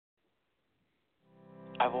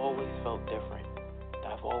I've always felt different.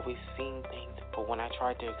 I've always seen things, but when I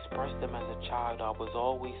tried to express them as a child, I was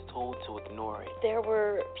always told to ignore it. There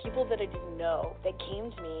were people that I didn't know that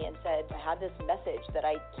came to me and said, I have this message that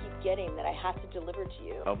I keep getting that I have to deliver to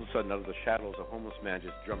you. All of a sudden, out of the shadows, a homeless man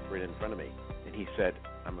just jumped right in front of me. And he said,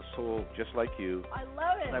 I'm a soul just like you. I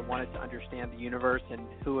love it. I wanted to understand the universe and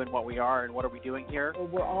who and what we are and what are we doing here.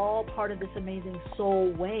 We're all part of this amazing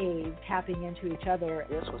soul wave tapping into each other.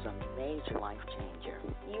 This was a major life changer.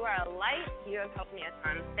 You are a light. You have helped me a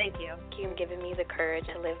ton. Thank you. You've given me the courage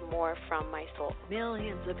to live more from my soul.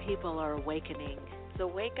 Millions of people are awakening. So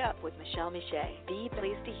wake up with Michelle Miche, the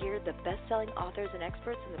place to hear the best-selling authors and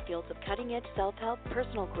experts in the fields of cutting-edge self-help,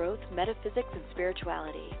 personal growth, metaphysics, and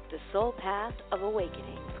spirituality. The soul path of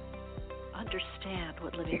awakening. Understand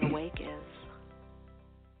what living awake is.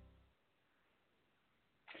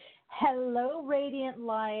 Hello, Radiant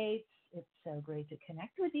Lights. It's so great to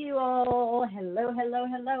connect with you all. Hello, hello,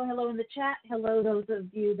 hello, hello in the chat. Hello, those of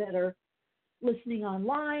you that are listening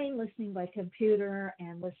online, listening by computer,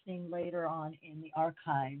 and listening later on in the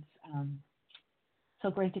archives.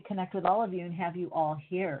 So great to connect with all of you and have you all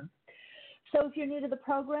here. So if you're new to the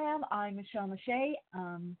program, I'm Michelle Miche,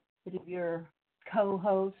 bit of your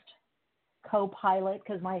co-host, co-pilot,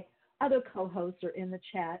 because my other co-hosts are in the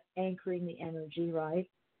chat anchoring the energy, right?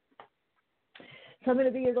 So I'm going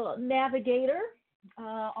to be your little navigator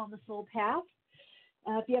on the soul path.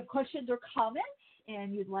 If you have questions or comments,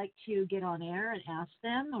 and you'd like to get on air and ask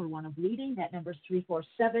them or want a reading, that number is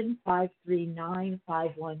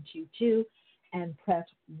 347-539-5122 and press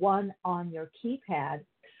 1 on your keypad.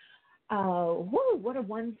 What a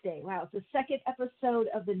Wednesday. Wow, it's the second episode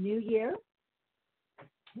of the new year.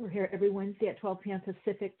 We're here every Wednesday at 12 p.m.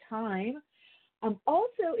 Pacific time.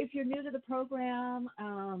 Also, if you're new to the program,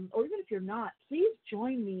 or even if you're not, please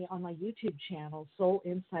join me on my YouTube channel, Soul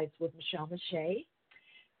Insights with Michelle Miche,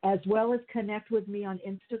 as well as connect with me on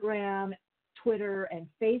Instagram, Twitter, and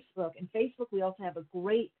Facebook. And Facebook, we also have a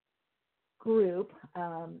great group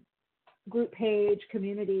page,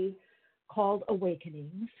 community called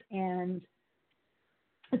Awakenings. And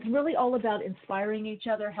it's really all about inspiring each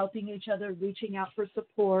other, helping each other, reaching out for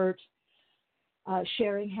support,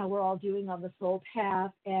 sharing how we're all doing on the soul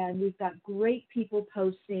path. And we've got great people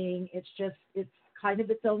posting. It's kind of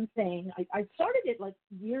its own thing. I started it like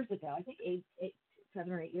years ago, I think 7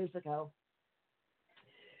 or 8 years ago.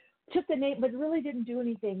 Took the name, but really didn't do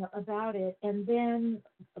anything about it. And then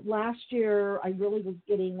last year, I really was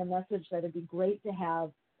getting the message that it'd be great to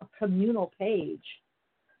have a communal page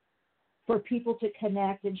for people to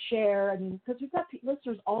connect and share. I mean, because we've got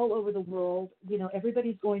listeners all over the world. You know,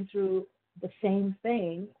 everybody's going through the same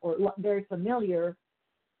thing or very familiar,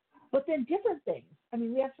 but then different things. I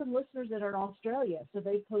mean, we have some listeners that are in Australia, so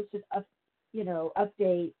they posted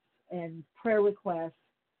updates and prayer requests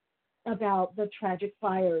about the tragic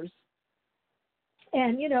fires.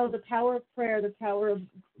 And, the power of prayer, the power of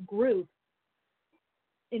group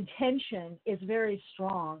intention is very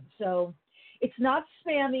strong. So it's not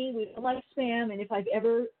spammy. We don't like spam. And if I've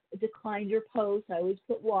ever declined your post, I always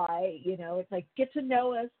put why. It's like, get to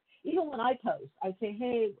know us. Even when I post, I say,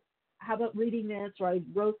 hey, how about reading this? Or I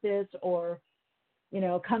wrote this, or,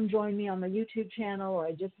 come join me on my YouTube channel, or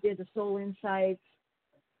I just did the Soul Insights,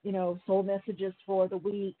 soul messages for the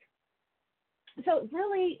week. So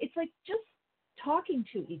really, it's like just talking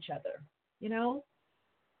to each other,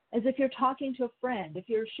 as if you're talking to a friend. If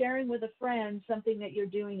you're sharing with a friend something that you're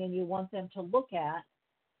doing and you want them to look at,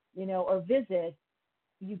 or visit,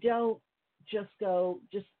 you don't just throw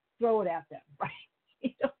it at them, right?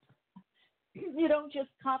 You don't just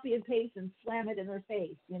copy and paste and slam it in their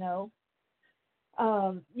face, You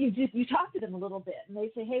talk to them a little bit, and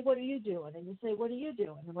they say, hey, what are you doing? And you say, what are you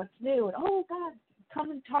doing? And what's new? And, oh, God,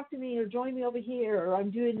 come and talk to me, or join me over here, or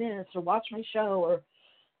I'm doing this, or watch my show, or,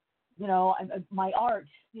 my art,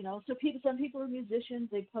 So some people are musicians.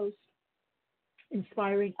 They post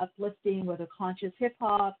inspiring, uplifting, whether conscious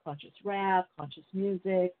hip-hop, conscious rap, conscious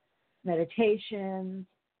music, meditations,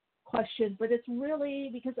 questions. But it's really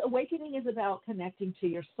because awakening is about connecting to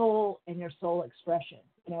your soul and your soul expression,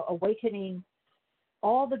 awakening,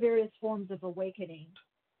 all the various forms of awakening.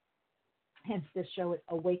 Hence this show is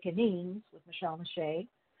Awakenings with Michelle Miche.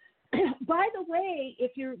 By the way,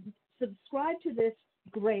 if you're subscribed to this,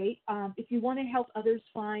 great. If you want to help others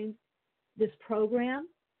find this program,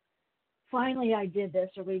 finally I did this,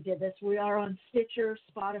 or we did this. We are on Stitcher,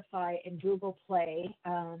 Spotify, and Google Play.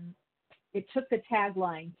 It took the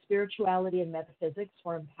tagline, Spirituality and Metaphysics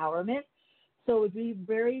for Empowerment. So it would be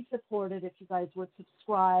very supportive if you guys would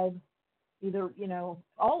subscribe, either,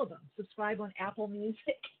 all of them. Subscribe on Apple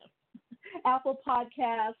Music, Apple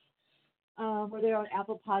Podcasts, We're there on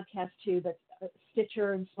Apple Podcasts too, but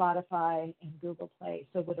Stitcher and Spotify and Google Play.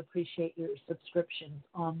 So would appreciate your subscriptions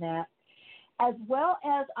on that. As well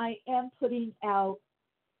as I am putting out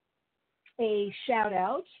a shout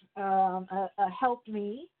out, a help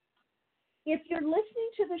me. If you're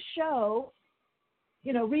listening to the show,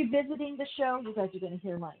 revisiting the show, you guys are going to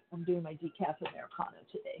hear I'm doing my decaf Americano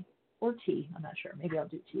today, or tea, I'm not sure. Maybe I'll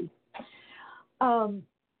do tea.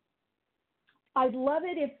 I'd love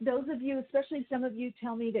it if those of you, especially some of you,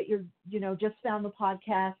 tell me that you're, just found the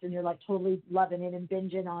podcast and you're like totally loving it and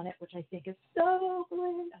binging on it, which I think is so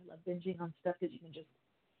great. I love binging on stuff because you can just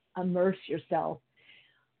immerse yourself.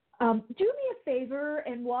 Do me a favor,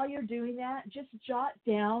 and while you're doing that, just jot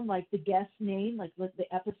down like the guest name, like the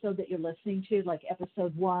episode that you're listening to, like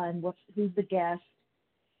episode 1, who's the guest,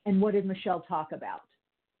 and what did Michelle talk about?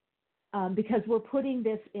 Because we're putting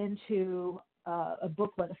this into a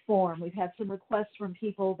booklet, a form. We've had some requests from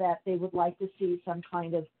people that they would like to see some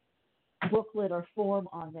kind of booklet or form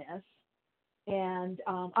on this. And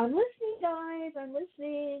I'm listening, guys. I'm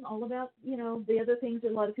listening all about, the other things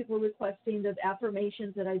that a lot of people are requesting, the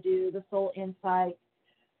affirmations that I do, the soul insight.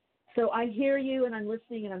 So I hear you, and I'm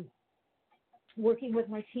listening, and I'm working with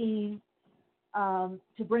my team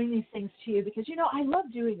to bring these things to you because, I love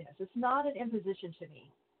doing this. It's not an imposition to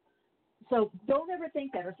me. So don't ever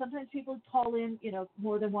think that. Or sometimes people call in,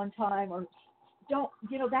 more than one time, or don't,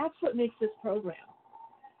 that's what makes this program.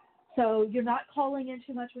 So you're not calling in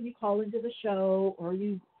too much when you call into the show, or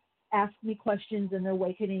you ask me questions in the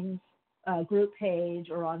Awakenings group page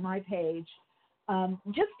or on my page.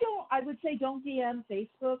 I would say don't DM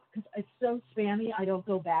Facebook because it's so spammy. I don't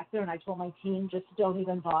go back there, and I told my team just don't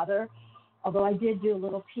even bother. Although I did do a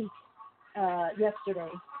little peek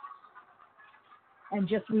yesterday, and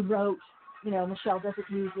just we wrote, Michelle doesn't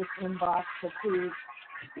use this inbox, so please.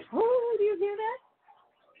 Oh, do you hear that?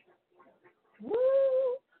 Woo!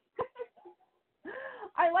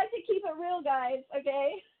 I like to keep it real, guys,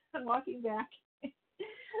 okay? I'm walking back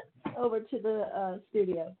over to the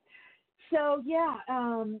studio. So, yeah,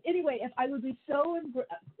 anyway, if I would be so in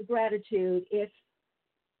gratitude if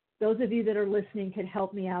those of you that are listening could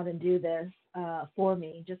help me out and do this for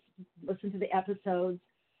me. Just listen to the episodes.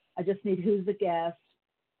 I just need who's the guest,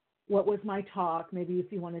 what was my talk, maybe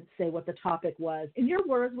if you wanted to say what the topic was. In your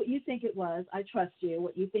words, what you think it was, I trust you,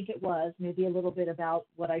 what you think it was, maybe a little bit about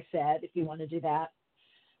what I said, if you want to do that.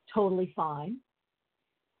 Totally fine.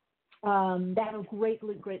 That'll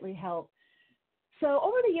greatly, greatly help. So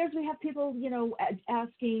over the years, we have people,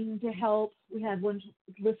 asking to help. We had one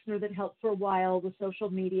listener that helped for a while with social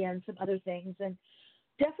media and some other things, and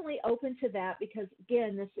definitely open to that because,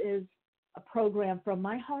 again, this is a program from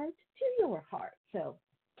my heart to your heart. So,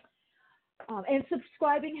 and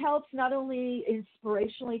subscribing helps not only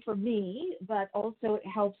inspirationally for me, but also it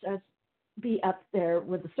helps us be up there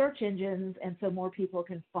with the search engines, and so more people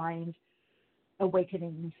can find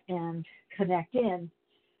Awakenings and connect in.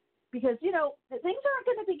 Because, things aren't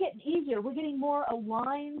going to be getting easier. We're getting more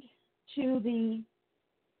aligned to the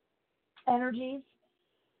energies.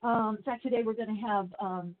 In fact, today we're going to have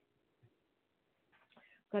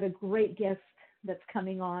got a great guest that's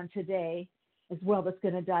coming on today as well that's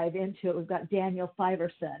going to dive into it. We've got Daniel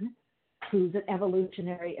Fiverson, who's an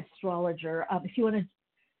evolutionary astrologer. If you want to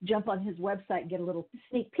jump on his website and get a little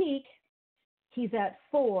sneak peek, he's at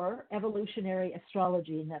 4 Evolutionary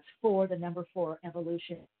Astrology, and that's 4, the number 4,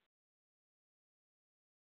 evolution.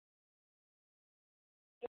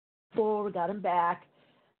 4, we got him back.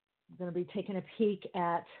 We're going to be taking a peek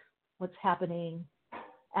at what's happening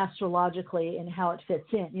astrologically and how it fits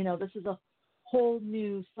in. This is a whole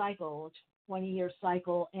new cycle, 20-year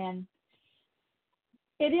cycle, and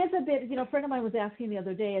it is a bit, a friend of mine was asking the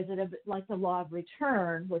other day, is it a bit like the law of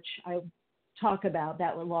return, which I talk about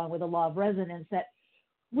that along with the law of resonance, that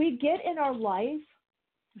we get in our life,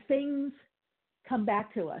 things come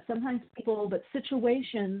back to us. Sometimes people, but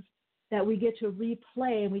situations that we get to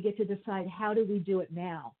replay, and we get to decide, how do we do it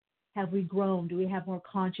now? Have we grown? Do we have more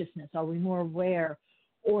consciousness? Are we more aware?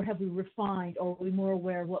 Or have we refined? Or are we more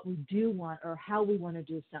aware of what we do want or how we want to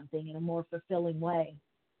do something in a more fulfilling way?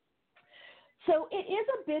 So it is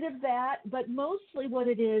a bit of that, but mostly what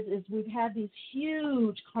it is we've had these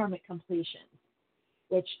huge karmic completions,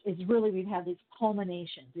 which is really, we've had these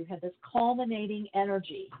culminations. We've had this culminating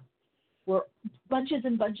energy where bunches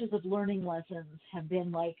and bunches of learning lessons have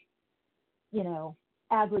been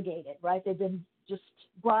aggregated, right? They've been just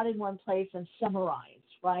brought in one place and summarized,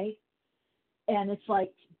 right? And it's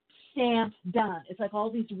like stamped, done. It's like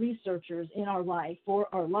all these researchers in our life, for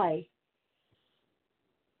our life,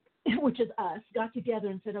 which is us, got together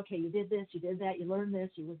and said, okay, you did this, you did that, you learned this,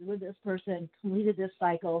 you were with this person, completed this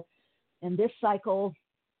cycle. And this cycle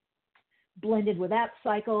blended with that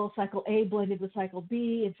cycle. Cycle A blended with cycle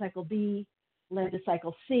B, and cycle B led to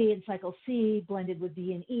cycle C, and cycle C blended with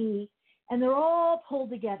D and E. And they're all pulled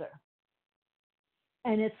together.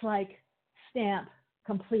 And it's like stamp,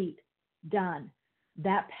 complete, done.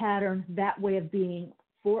 That pattern, that way of being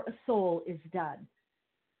for a soul is done.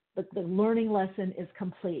 But the learning lesson is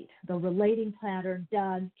complete. The relating pattern,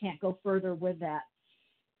 done, can't go further with that.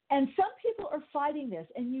 And some people are fighting this,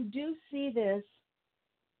 and you do see this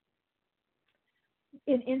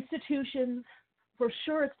in institutions. For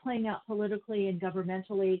sure it's playing out politically and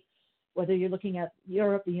governmentally, whether you're looking at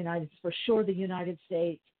Europe, the United States, for sure the United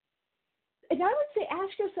States. And I would say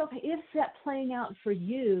ask yourself, is that playing out for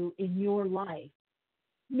you in your life?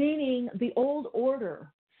 Meaning the old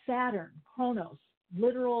order, Saturn, Chronos,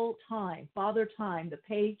 literal time, father time, the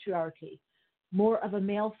patriarchy, more of a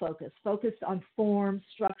male focus, focused on form,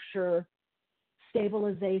 structure,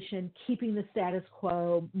 stabilization, keeping the status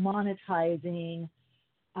quo, monetizing,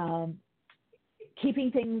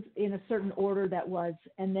 keeping things in a certain order that was,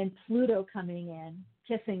 and then Pluto coming in,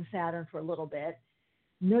 kissing Saturn for a little bit,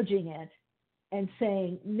 nudging it, and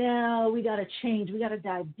saying, no, we got to change. We got to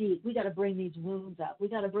dive deep. We got to bring these wounds up. We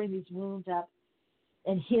got to bring these wounds up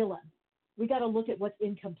and heal them. We got to look at what's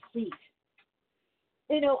incomplete.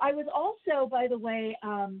 You know, I was also, by the way,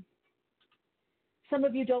 some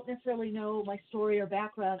of you don't necessarily know my story or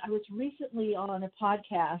background. I was recently on a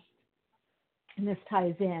podcast, and this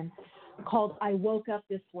ties in, called I Woke Up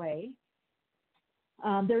This Way.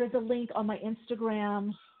 There is a link on my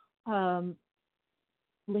Instagram,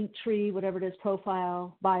 Linktree, whatever it is,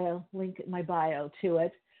 profile, bio, link in my bio to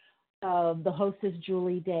it. The host is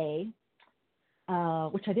Julie Day,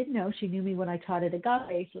 which I didn't know. She knew me when I taught at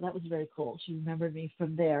Agave, so that was very cool. She remembered me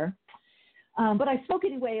from there. But I spoke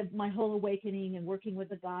anyway of my whole awakening and working with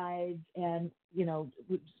the guides, and, you know,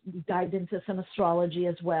 we dived into some astrology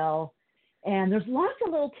as well. And there's lots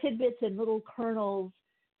of little tidbits and little kernels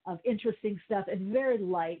of interesting stuff, and very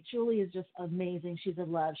light. Julie is just amazing. She's a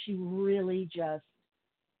love. She really just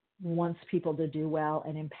wants people to do well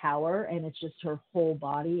and empower, and it's just her whole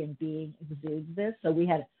body and being exudes this. So we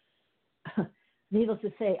had, needless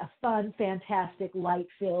to say, a fun, fantastic,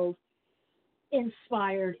 light-filled,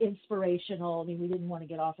 inspired, inspirational. I mean, we didn't want to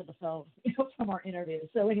get off of the phone, you know, from our interview.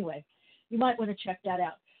 So anyway, you might want to check that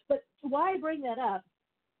out. But why I bring that up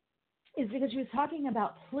is because she was talking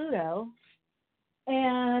about Pluto,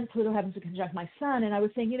 and Pluto happens to conjunct my sun. And I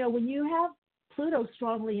was saying, you know, when you have Pluto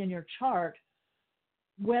strongly in your chart,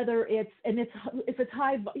 whether it's, and it's, if it's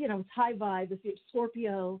high, you know, it's high vibe, if it's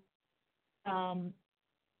Scorpio,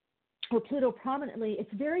 or Pluto prominently,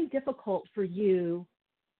 it's very difficult for you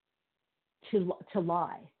to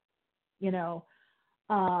lie, you know,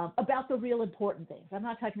 about the real important things. I'm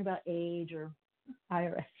not talking about age or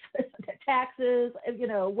IRS, taxes, you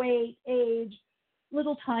know, weight, age,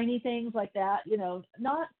 little tiny things like that, you know,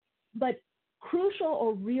 not, but crucial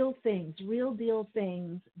or real things, real deal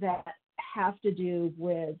things that have to do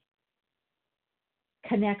with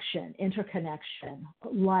connection, interconnection,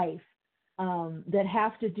 life, that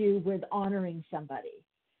have to do with honoring somebody.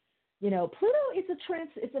 You know, Pluto is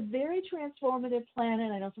it's a very transformative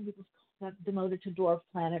planet. I know some people have demoted to dwarf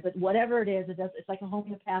planet, but whatever it is, it's like a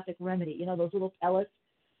homeopathic remedy. You know, those little pellets,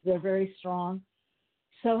 they're very strong.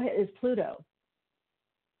 So is Pluto.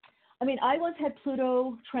 I mean, I once had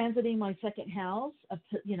Pluto transiting my second house of,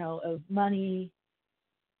 you know, of money,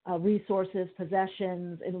 resources,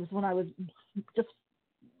 possessions. It was when I was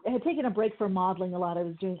I had taken a break from modeling a lot. I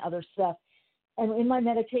was doing other stuff. And in my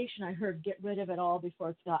meditation, I heard, get rid of it all before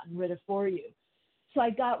it's gotten rid of for you. So I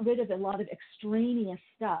got rid of a lot of extraneous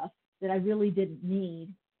stuff that I really didn't need,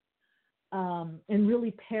 and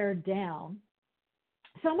really pared down.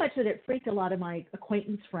 So much that it freaked a lot of my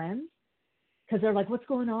acquaintance friends, because they're like, what's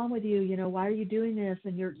going on with you? You know, why are you doing this?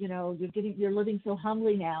 And you're living so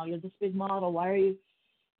humbly now. You're this big model. Why are you?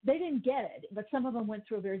 They didn't get it, but some of them went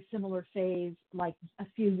through a very similar phase, like a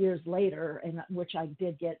few years later, in which I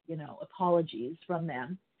did get, you know, apologies from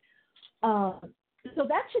them. So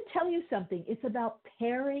that should tell you something. It's about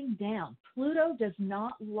paring down. Pluto does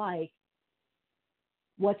not like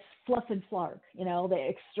what's fluff and flark, you know, the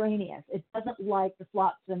extraneous. It doesn't like the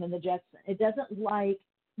flotsam and the jetsam. It doesn't like,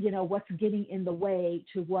 you know, what's getting in the way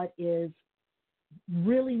to what is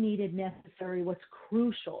really needed, necessary, what's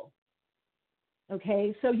crucial.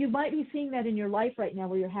 Okay, so you might be seeing that in your life right now,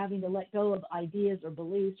 where you're having to let go of ideas or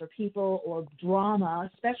beliefs or people or drama,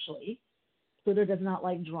 especially. Pluto does not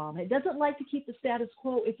like drama. It doesn't like to keep the status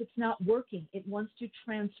quo if it's not working. It wants to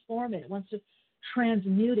transform it. It wants to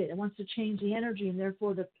transmute it. It wants to change the energy and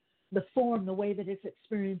therefore the form, the way that it's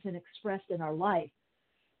experienced and expressed in our life.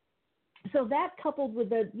 So that coupled with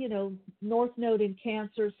the, North Node in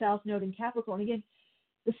Cancer, South Node in Capricorn, again,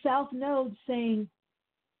 the South Node saying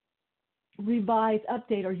revise,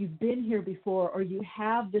 update, or you've been here before, or you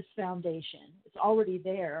have this foundation. It's already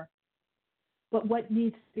there. But what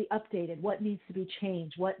needs to be updated? What needs to be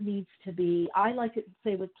changed? What needs to be, I like to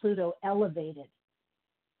say with Pluto, elevated?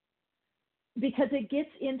 Because it gets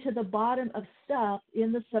into the bottom of stuff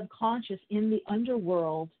in the subconscious, in the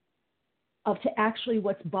underworld, of to actually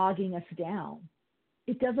what's bogging us down.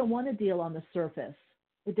 It doesn't want to deal on the surface.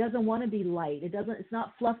 It doesn't want to be light. It's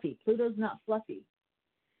not fluffy. Pluto's not fluffy.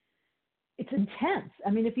 It's intense. I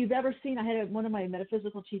mean, if you've ever seen, one of my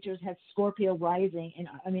metaphysical teachers had Scorpio rising, and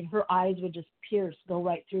I mean, her eyes would just go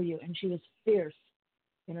right through you, and she was fierce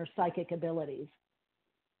in her psychic abilities.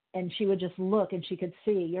 And she would just look, and she could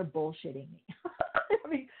see, you're bullshitting me. I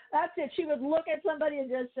mean, that's it. She would look at somebody and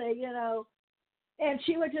just say, and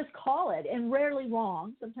she would just call it, and rarely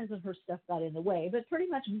wrong. Sometimes when her stuff got in the way, but pretty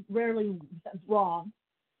much rarely wrong.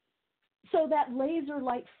 So that laser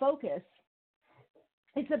light focus,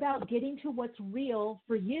 it's about getting to what's real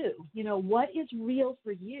for you. What is real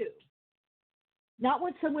for you? Not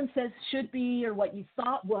what someone says should be or what you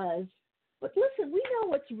thought was. But listen, we know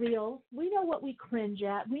what's real. We know what we cringe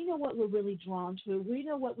at. We know what we're really drawn to. We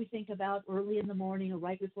know what we think about early in the morning or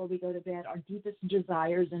right before we go to bed, our deepest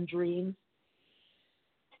desires and dreams.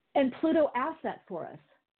 And Pluto asks that for us.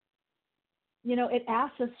 It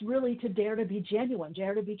asks us really to dare to be genuine,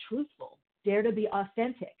 dare to be truthful, dare to be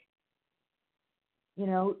authentic.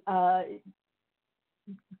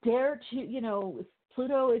 Dare to,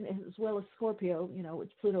 Pluto as well as Scorpio,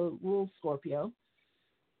 it's Pluto rules Scorpio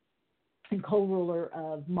and co-ruler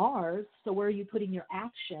of Mars. So where are you putting your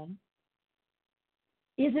action?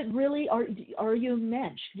 Is it really, are you a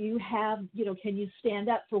mensch? Do you have, can you stand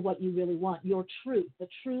up for what you really want, your truth, the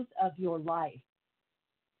truth of your life?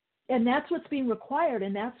 And that's what's being required,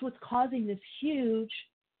 and that's what's causing this huge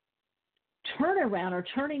turnaround or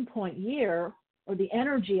turning point year, or the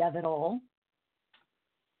energy of it all,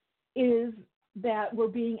 is that we're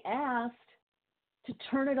being asked to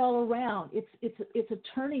turn it all around. It's a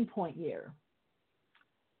turning point year.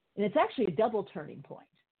 And it's actually a double turning point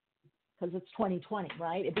because it's 2020,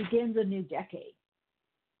 right? It begins a new decade.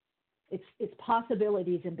 It's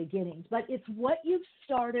possibilities and beginnings, but it's what you've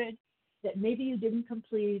started that maybe you didn't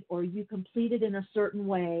complete or you completed in a certain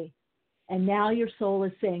way. And now your soul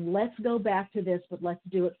is saying, let's go back to this, but let's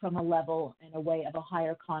do it from a level and a way of a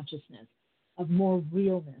higher consciousness, of more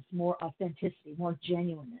realness, more authenticity, more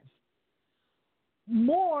genuineness.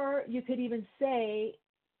 More, you could even say,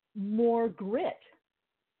 more grit.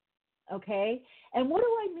 Okay? And what do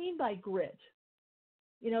I mean by grit?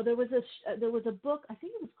 There was a book, I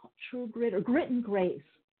think it was called True Grit or Grit and Grace.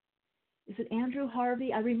 Is it Andrew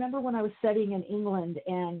Harvey? I remember when I was studying in England,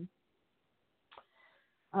 and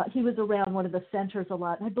he was around one of the centers a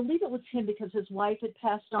lot. And I believe it was him because his wife had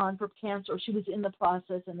passed on from cancer, or she was in the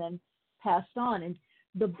process and then passed on. And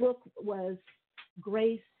the book was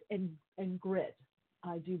Grace and Grit,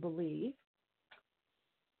 I do believe.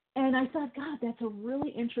 And I thought, God, that's a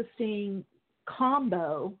really interesting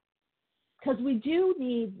combo, because we do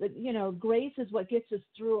need, grace is what gets us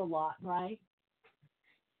through a lot, right?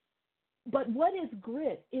 But what is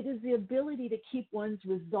grit? It is the ability to keep one's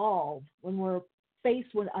resolve when we're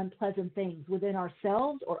faced with unpleasant things within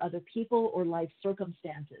ourselves or other people or life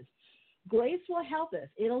circumstances. Grace will help us.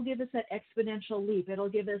 It'll give us that exponential leap. It'll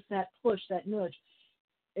give us that push, that nudge.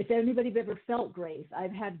 If anybody's ever felt grace,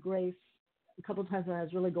 I've had grace a couple of times when I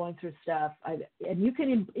was really going through stuff. And you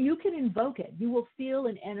can invoke it. You will feel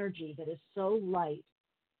an energy that is so light,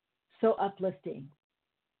 so uplifting,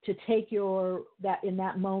 to take in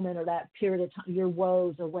that moment or that period of time, your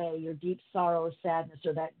woes away, your deep sorrow or sadness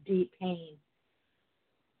or that deep pain.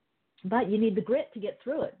 But you need the grit to get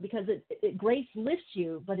through it, because grace lifts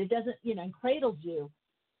you, but it doesn't, and cradles you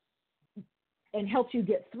and helps you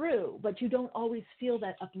get through, but you don't always feel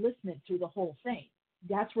that upliftment through the whole thing.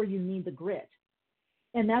 That's where you need the grit.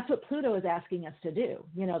 And that's what Pluto is asking us to do.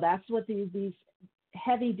 That's what these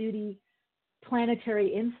heavy-duty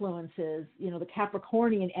planetary influences, the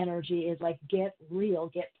Capricornian energy is like, get real,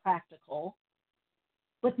 get practical,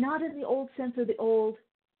 but not in the old sense of the old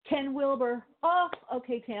Ken Wilber. Oh,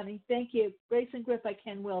 okay, Tammy. Thank you. Grace and Grit by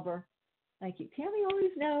Ken Wilber. Thank you. Tammy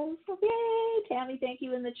always knows. Yay, Tammy, thank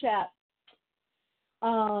you in the chat.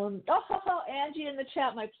 Angie in the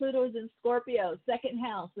chat, my Pluto is in Scorpio, second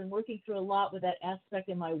house, and working through a lot with that aspect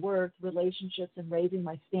in my work, relationships, and raising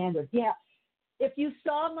my standards. Yeah. If you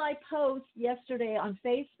saw my post yesterday on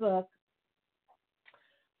Facebook,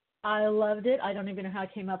 I loved it. I don't even know how I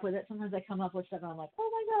came up with it. Sometimes I come up with stuff and I'm like, oh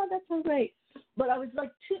my God, that's so great. But I was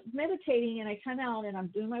like meditating, and I come out and I'm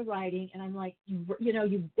doing my writing, and I'm like,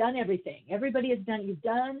 you've done everything. Everybody has done. You've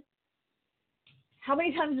done. How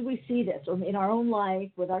many times do we see this, or in our own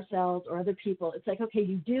life with ourselves or other people? It's like, okay,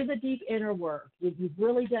 you do the deep inner work. You've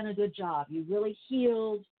really done a good job. You really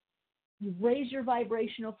healed. You've raised your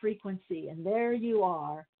vibrational frequency, and there you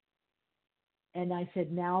are. And I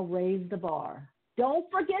said, now raise the bar. Don't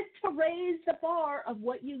forget to raise the bar of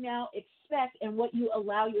what you now expect and what you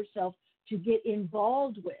allow yourself to get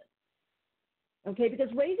involved with. Okay, because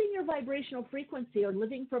raising your vibrational frequency or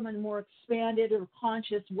living from a more expanded or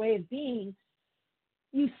conscious way of being,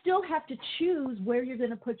 you still have to choose where you're going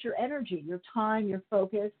to put your energy, your time, your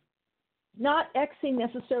focus. Not Xing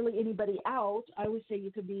necessarily anybody out. I always say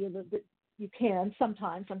you could be a little bit, you can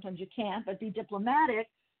sometimes you can't, but be diplomatic.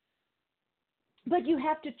 But you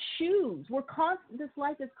have to choose. This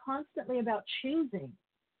life is constantly about choosing.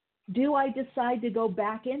 Do I decide to go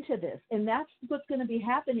back into this? And that's what's going to be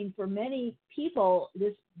happening for many people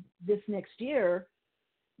this next year.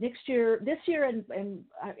 This year, and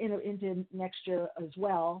into next year as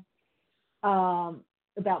well,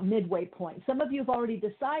 about midway point. Some of you have already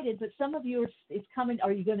decided, but some of you it's coming.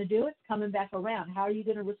 Are you going to do it? It's coming back around. How are you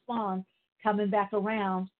going to respond? Coming back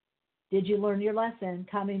around. Did you learn your lesson?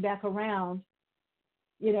 Coming back around.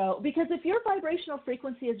 Because if your vibrational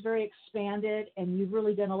frequency is very expanded and you've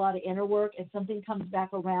really done a lot of inner work and something comes back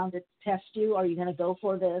around to test you, are you going to go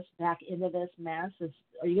for this, back into this mess?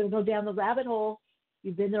 Are you going to go down the rabbit hole?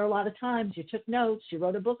 You've been there a lot of times. You took notes. You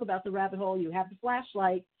wrote a book about the rabbit hole. You have the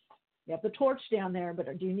flashlight. You have the torch down there.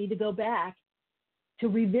 But do you need to go back to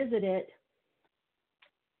revisit it?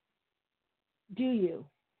 Do you?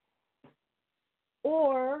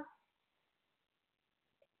 Or,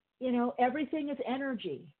 everything is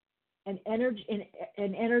energy. And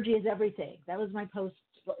energy is everything. That was my post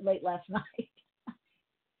late last night.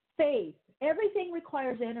 Faith. Everything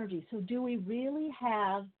requires energy. So do we really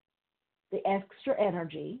have the extra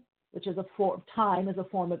energy, which is time is a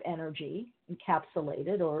form of energy,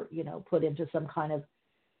 encapsulated or, put into some kind of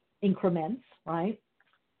increments, right?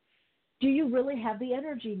 Do you really have the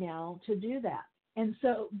energy now to do that? And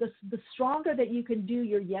so the stronger that you can do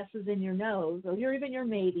your yeses and your nos, or even your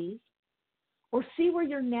maybes, or see where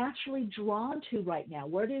you're naturally drawn to right now.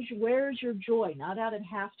 Where is your joy? Not out of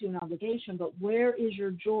have to and obligation, but where is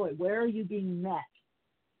your joy? Where are you being met?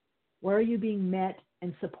 Where are you being met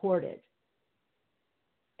and supported?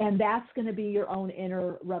 And that's going to be your own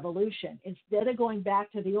inner revolution. Instead of going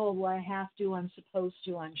back to the old, well, I have to, I'm supposed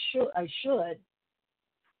to, I should,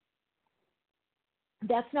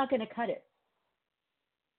 that's not going to cut it.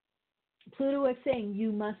 Pluto is saying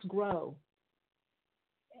you must grow.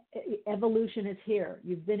 Evolution is here.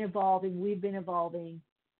 You've been evolving. We've been evolving.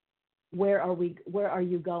 Where are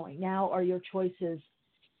you going? Now are your choices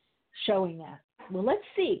showing that? Well, let's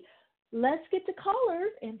see. Let's get to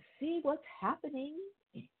callers and see what's happening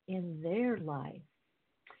in their life.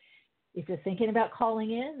 If you're thinking about calling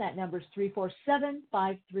in, that number is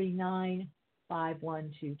 347-539-5122.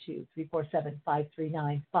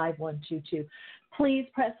 347-539-5122. Please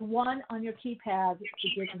press 1 on your keypad to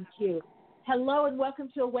get in queue. Hello and welcome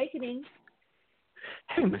to Awakening.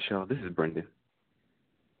 Hey, Michelle. This is Brendan.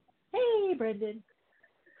 Hey, Brendan.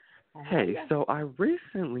 Hey, so I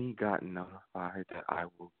recently got notified that I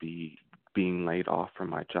will be being laid off from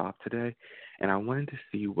my job today, and I wanted to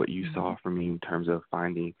see what you saw for me in terms of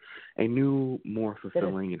finding a new, more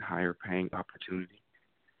fulfilling and higher paying opportunity.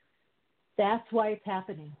 That's why it's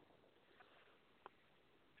happening.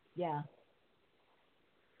 Yeah.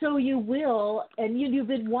 So you will, and you've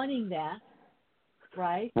been wanting that,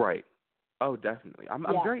 right? Right. Oh, definitely. I'm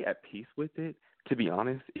very at peace with it. To be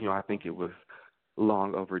honest, I think it was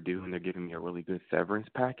long overdue, and they're giving me a really good severance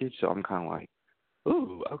package, so I'm kind of like,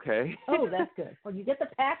 ooh, okay. Oh, that's good. Well, you get the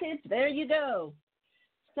package, there you go.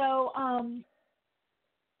 So I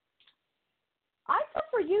thought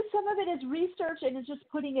for you, some of it is research and it's just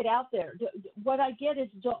putting it out there. What I get is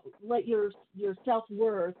don't let your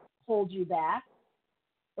self-worth hold you back,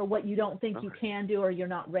 or what you don't think you can do or you're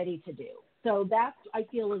not ready to do. So that, I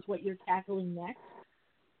feel, is what you're tackling next.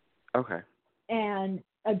 Okay. And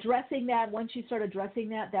addressing that, once you start addressing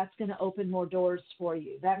that, that's going to open more doors for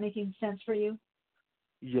you. That making sense for you?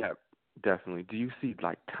 Yeah, definitely. Do you see,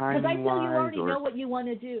 timing-wise? Because I feel you already know what you want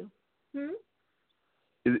to do. Do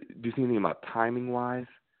you see anything about timing-wise?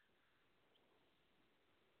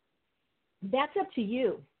 That's up to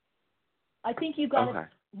you. I think you got to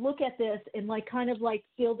look at this and kind of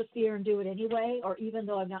feel the fear and do it anyway, or even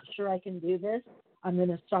though I'm not sure I can do this, I'm going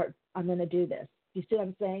to do this. You see what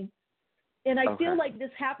I'm saying? And I feel like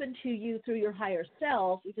this happened to you through your higher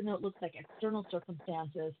self, even though it looks like external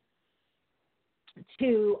circumstances.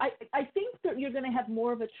 I think that you're going to have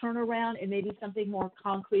more of a turnaround and maybe something more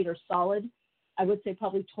concrete or solid. I would say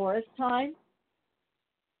probably Taurus time.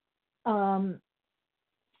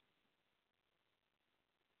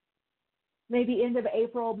 Maybe end of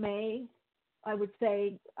April, May, I would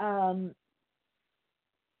say.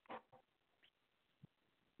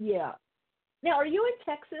 Yeah. Now, are you in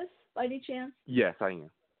Texas by any chance? Yes, I am.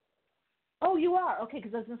 Oh, you are? Okay,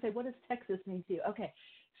 because I was going to say, what does Texas mean to you? Okay.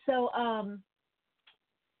 So,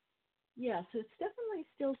 yeah, so it's definitely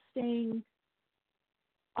still staying.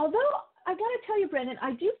 Although, I got to tell you, Brendan,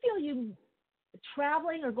 I do feel you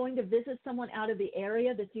traveling or going to visit someone out of the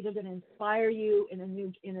area that's either going to inspire you in a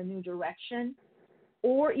new direction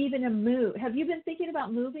or even a move. Have you been thinking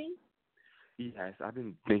about moving? Yes, I've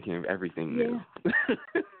been thinking of everything new.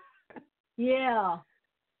 Yeah.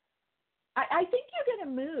 I think you're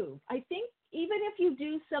going to move. I think even if you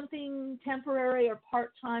do something temporary or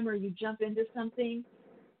part-time or you jump into something,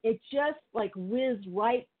 it just like whizzed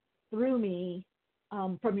right through me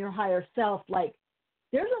from your higher self. Like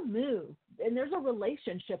there's a move and there's a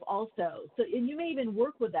relationship also. So, and you may even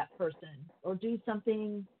work with that person or do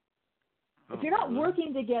something. If you're not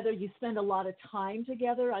working together, you spend a lot of time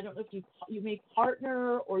together. I don't know if you may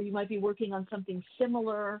partner or you might be working on something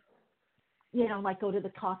similar. You know, like go to the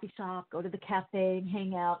coffee shop, go to the cafe and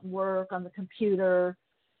hang out and work on the computer.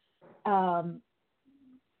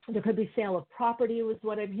 There could be sale of property was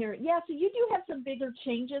what I'm hearing. Yeah, so you do have some bigger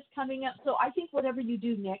changes coming up. So I think whatever you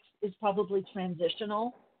do next is probably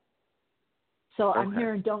transitional. So I'm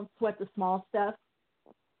hearing don't sweat the small stuff.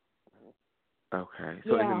 Okay.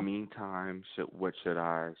 So in the meantime, should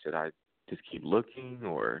I just keep looking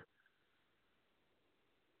or?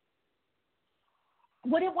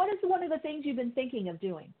 What is one of the things you've been thinking of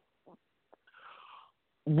doing?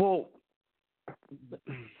 Well,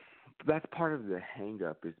 that's part of the hang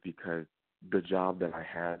up is because the job that I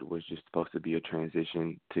had was just supposed to be a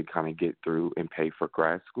transition to kind of get through and pay for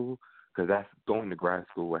grad school, because that's going to grad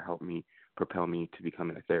school will help me propel me to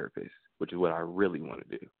becoming a therapist, which is what I really want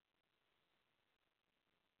to do.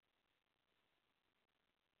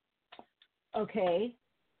 Okay.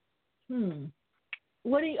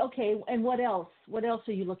 And what else? What else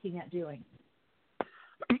are you looking at doing?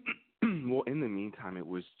 Well, in the meantime, it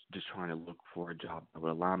was just trying to look for a job that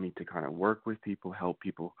would allow me to kind of work with people, help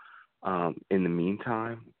people in the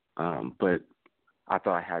meantime. But I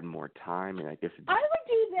thought I had more time, and I guess I would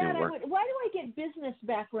do that. Why do I get business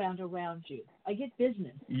background around you? I get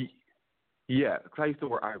business. Yeah, because I used to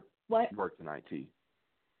work. I worked in IT.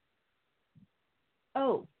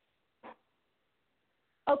 Oh.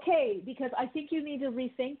 Okay, because I think you need to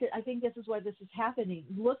rethink that. I think this is why this is happening.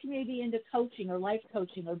 Look maybe into coaching or life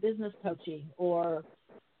coaching or business coaching or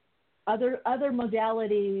other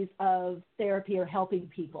modalities of therapy or helping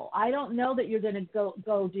people. I don't know that you're going to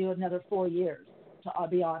go do another 4 years, I'll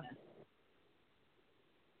be honest.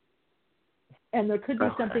 And there could be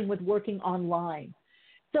something with working online.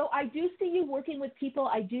 So I do see you working with people.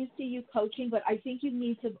 I do see you coaching, but I think you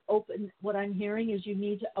need to open, what I'm hearing is you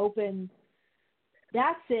need to open.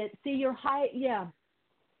 That's it. See, you're high. Yeah.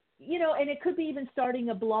 You know, and it could be even starting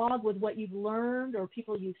a blog with what you've learned or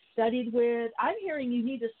people you've studied with. I'm hearing you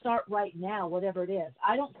need to start right now, whatever it is.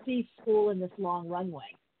 I don't see school in this long runway.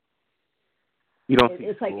 You don't see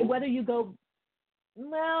it's school? Like whether you go,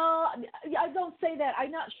 well, I don't say that.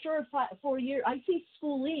 I'm not sure if 4 years. I see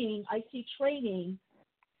schooling. I see training.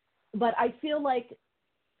 But I feel like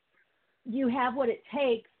you have what it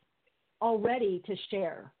takes already to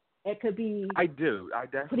share. It could be. I do. I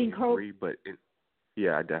definitely agree, but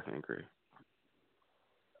I definitely agree.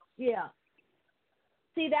 Yeah.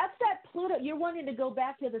 See, that's that Pluto. You're wanting to go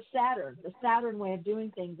back to the Saturn way of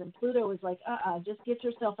doing things, and Pluto is like, just get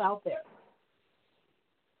yourself out there.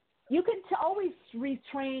 You can always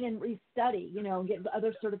retrain and restudy, get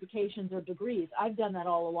other certifications or degrees. I've done that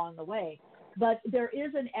all along the way. But there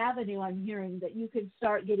is an avenue I'm hearing that you can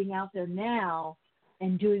start getting out there now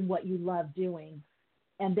and doing what you love doing.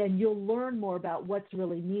 And then you'll learn more about what's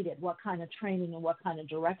really needed, what kind of training and what kind of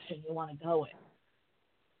direction you want to go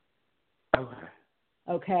in.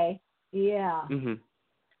 Okay? Yeah. Mm-hmm.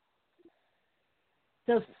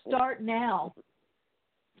 So start now.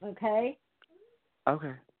 Okay?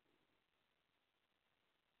 Okay.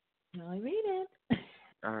 I read it.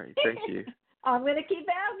 All right. Thank you. I'm going to keep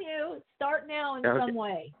asking you. Start now in some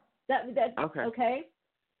way. That okay?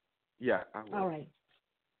 Yeah, I will. All right.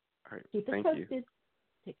 Keep it Thank posted. you.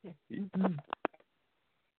 Take care. Mm-hmm.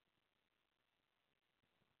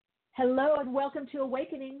 Hello and welcome to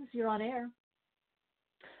Awakenings. You're on air.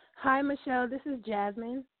 Hi, Michelle. This is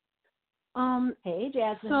Jasmine. Hey,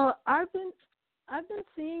 Jasmine. So I've been I've been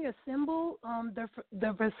seeing a symbol, the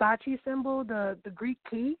Versace symbol, the Greek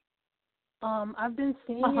key. I've been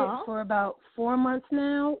seeing it for about 4 months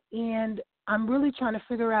now, and I'm really trying to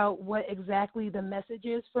figure out what exactly the message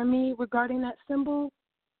is for me regarding that symbol.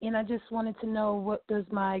 And I just wanted to know, what does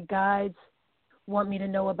my guides want me to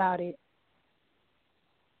know about it?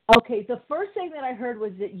 Okay, the first thing that I heard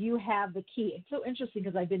was that you have the key. It's so interesting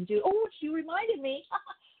because I've been doing. Oh, you reminded me.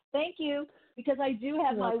 Thank you, because I do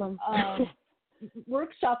have my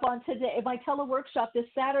workshop on today. My tele-workshop this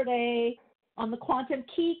Saturday on the quantum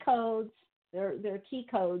key codes. They're key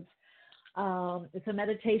codes. It's a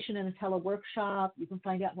meditation and a tele-workshop. You can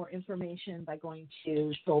find out more information by going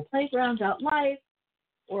to soulplayground.life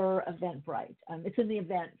or Eventbrite. It's in the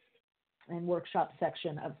events and workshop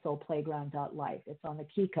section of soulplayground.life. It's on the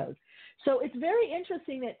key code. So it's very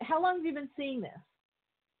interesting that, how long have you been seeing this?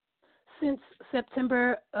 Since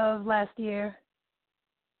September of last year,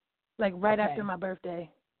 like right after my birthday.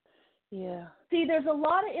 Yeah. See, there's a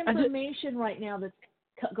lot of information right now that's,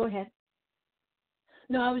 go ahead.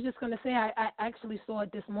 No, I was just going to say I actually saw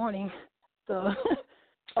it this morning. So.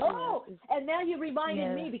 Oh, and now you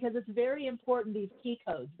reminded me, because it's very important, these key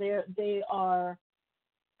codes. They are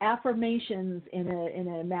affirmations in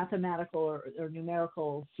a mathematical or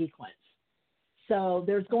numerical sequence. So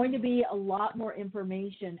there's going to be a lot more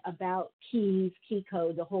information about keys, key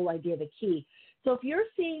code, the whole idea of the key. So if you're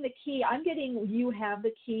seeing the key, I'm getting you have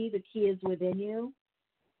the key is within you.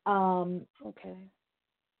 Okay.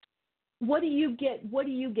 What do you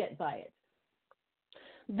get by it?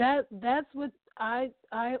 That's what I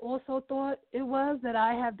also thought it was, that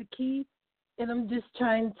I have the key, and I'm just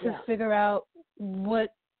trying to figure out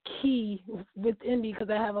what key within me, because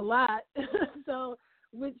I have a lot. So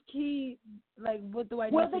which key, like, what do I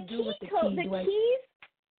need to do with the key? The keys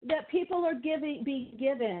that people are being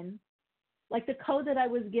given, like the code that I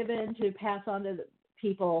was given to pass on to the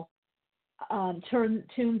people, tunes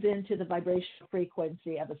into the vibrational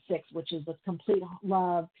frequency of a 6, which is a complete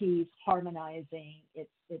love, peace, harmonizing. It's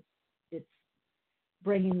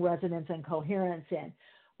bringing resonance and coherence in.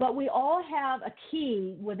 But we all have a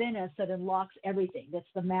key within us that unlocks everything. That's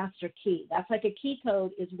the master key. That's like a key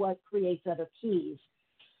code is what creates other keys.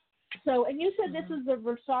 So, and you said this is the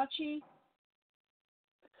Versace?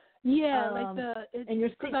 Yeah,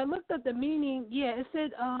 because I looked at the meaning. Yeah, it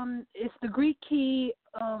said it's the Greek key,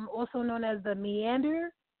 also known as the meander.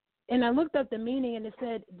 And I looked up the meaning, and it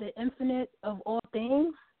said the infinite of all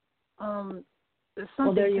things.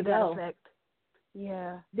 Something there you to that go. effect.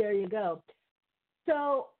 Yeah. There you go.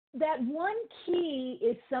 So that one key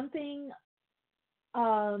is something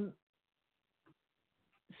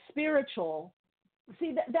spiritual.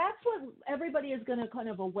 See, that's what everybody is going to kind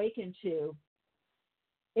of awaken to,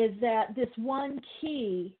 is that this one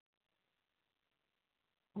key,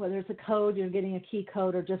 whether it's a code, you're getting a key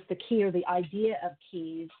code, or just the key or the idea of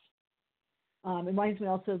keys, it reminds me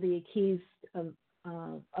also of the keys of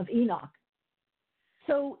Enoch.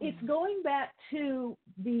 So it's going back to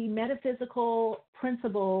the metaphysical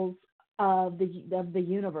principles of the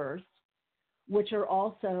universe, which are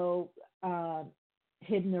also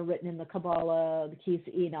hidden or written in the Kabbalah, the keys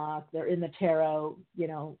to Enoch. They're in the tarot.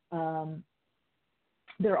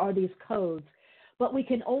 There are these codes, but we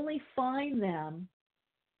can only find them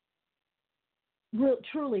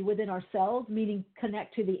truly within ourselves, meaning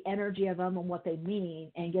connect to the energy of them and what they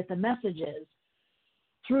mean, and get the messages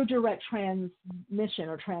through direct transmission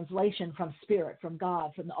or translation from spirit, from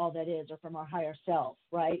God, from all that is, or from our higher self,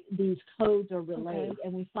 right? These codes are relayed,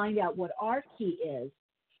 and we find out what our key is,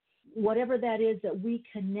 whatever that is that we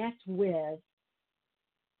connect with,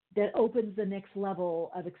 that opens the next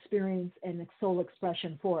level of experience and soul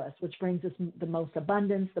expression for us, which brings us the most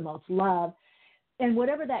abundance, the most love. And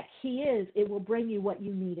whatever that key is, it will bring you what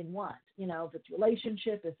you need and want. If it's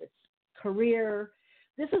relationship, if it's career.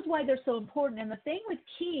 This is why they're so important. And the thing with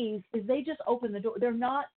keys is they just open the door. They're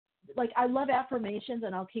not, like, I love affirmations,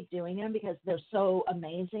 and I'll keep doing them because they're so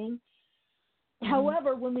amazing.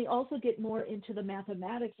 However, when we also get more into the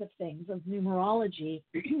mathematics of things, of numerology,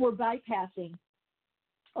 we're bypassing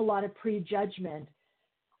a lot of prejudgment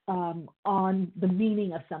on the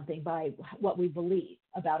meaning of something by what we believe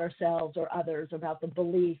about ourselves or others, about the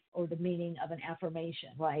belief or the meaning of an affirmation,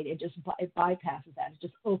 right? It bypasses that. It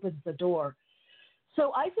just opens the door.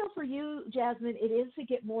 So I feel for you, Jasmine, it is to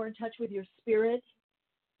get more in touch with your spirit,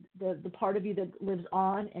 the part of you that lives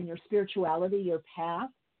on, and your spirituality, your path.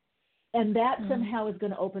 And that somehow is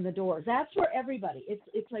going to open the doors. That's for everybody.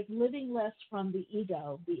 It's like living less from the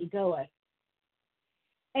ego, the egoic.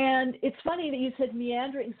 And it's funny that you said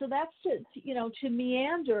meandering. So that's to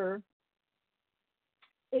meander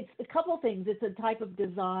it's a couple things. It's a type of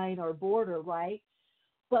design or border, right?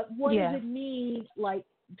 But what does it mean, like,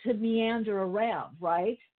 to meander around,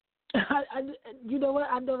 right? You know what?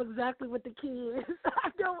 I know exactly what the key is. I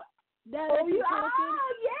know that.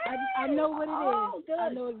 I know what it is. Good. I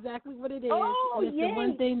know exactly what it is. Oh, it's the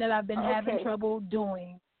one thing that I've been having trouble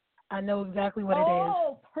doing. I know exactly what it is.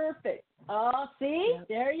 Oh, perfect. Oh, see? Yep.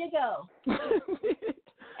 There you go.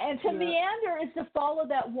 And to meander is to follow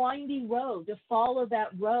that windy road,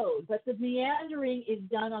 But the meandering is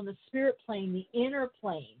done on the spirit plane, the inner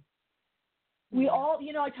plane. We all,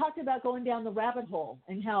 I talked about going down the rabbit hole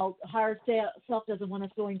and how higher self doesn't want us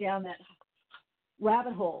going down that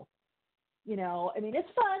rabbit hole. I mean, it's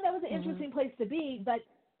fun. That was an interesting place to be, but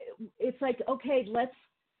it's like, okay,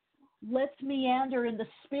 let's meander in the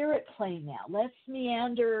spirit plane now. Let's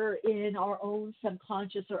meander in our own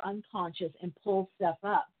subconscious or unconscious and pull stuff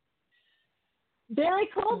up. Very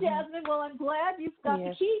cool, Jasmine. Well, I'm glad you've got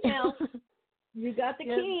the key now. You got the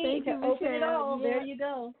key to open it all. Yeah. There you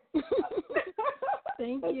go.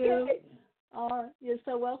 Thank you. You're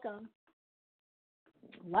so welcome.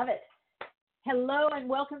 Love it. Hello and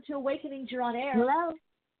welcome to Awakenings. You're on air. Hello.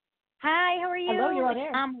 Hi, how are you? Hello, you're on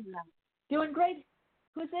air. Amala. Doing great.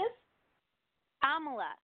 Who's this?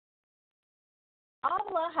 Amala.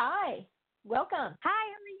 Amala, hi. Welcome. Hi,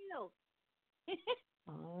 how are you?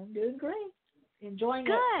 I'm doing great. Enjoying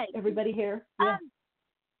Good. it. Everybody here.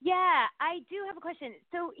 Yeah, I do have a question.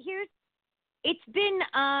 So it's been,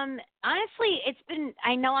 honestly,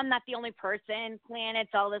 I know I'm not the only person,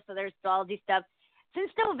 planets, all this other astrology stuff.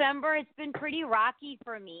 Since November, it's been pretty rocky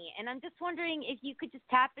for me. And I'm just wondering if you could just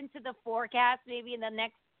tap into the forecast maybe in the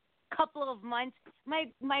next couple of months. My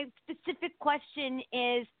specific question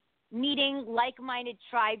is meeting like-minded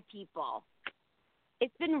tribe people.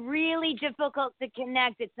 It's been really difficult to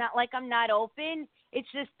connect. It's not like I'm not open. It's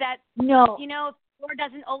just that, if the door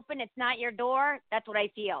doesn't open, it's not your door. That's what I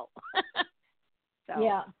feel.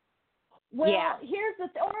 Yeah. Well, here's or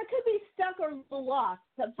it could be stuck or locked.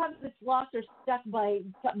 Sometimes it's locked or stuck by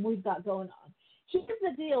something we've got going on. Here's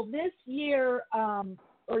the deal. This year,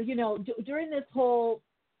 during this whole,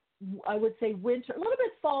 I would say winter, a little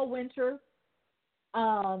bit fall, winter,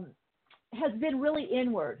 has been really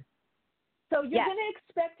inward. So you're going to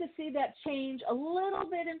expect to see that change a little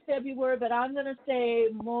bit in February, but I'm going to say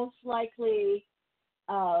most likely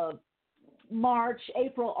March,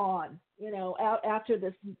 April on, after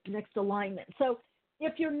this next alignment. So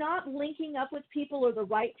if you're not linking up with people or the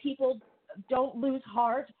right people, don't lose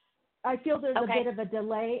heart. I feel there's a bit of a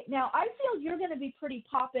delay. Now, I feel you're going to be pretty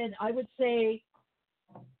pop-in, I would say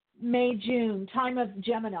May, June, time of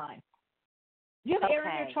Gemini. Do you have air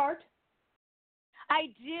in your chart? I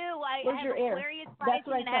do. I have your air? Aquarius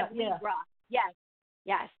rising and I have Libra.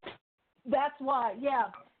 Yes. That's why,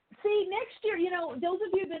 See, next year, those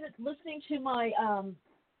of you who've been listening to my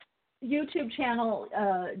YouTube channel,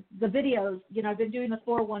 the videos, I've been doing the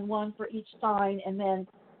 411 for each sign, and then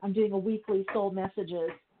I'm doing a weekly soul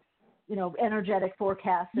messages, energetic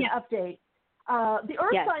forecast and update. The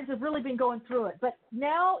Earth signs have really been going through it. But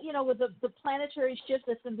now, with the planetary shift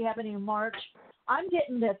that's going to be happening in March, I'm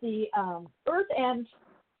getting that the Earth and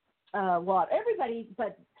everybody,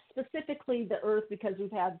 but specifically the Earth, because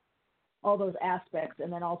we've had all those aspects,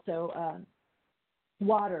 and then also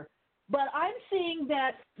water. But I'm seeing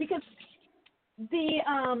that because it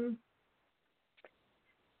kind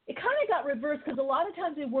of got reversed, because a lot of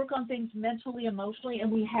times we work on things mentally, emotionally,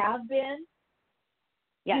 and we have been,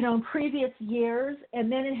 in previous years,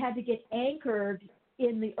 and then it had to get anchored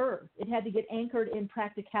in the Earth. It had to get anchored in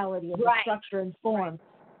practicality and the structure and form.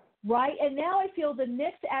 Right? And now I feel the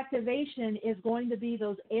next activation is going to be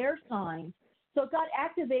those air signs. So it got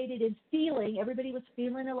activated in feeling. Everybody was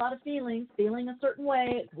feeling a lot of feelings, feeling a certain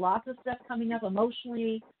way, lots of stuff coming up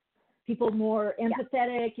emotionally, people more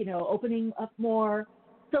empathetic, opening up more.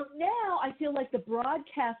 So now I feel like the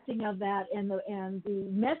broadcasting of that and the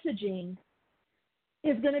messaging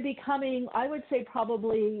is going to be coming, I would say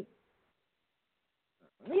probably,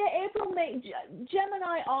 April, May,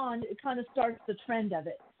 Gemini on, it kind of starts the trend of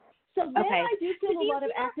it. So then I do feel a lot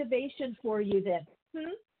of activation for you then.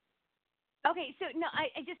 Okay, so no,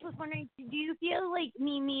 I just was wondering, do you feel like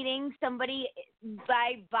me meeting somebody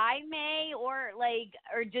by May or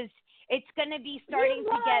just it's going to be starting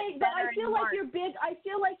to get better? But I feel like your big. I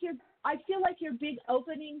feel like your big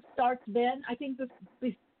opening starts then. I think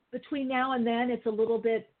between now and then, it's a little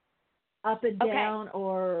bit up and down,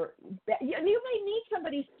 or you may meet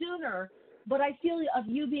somebody sooner. But I feel of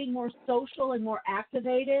you being more social and more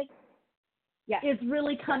activated. It's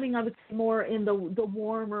really coming up more in the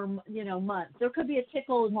warmer, months. There could be a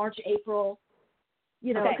tickle in March, April,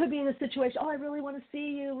 You know, it could be in a situation, oh, I really want to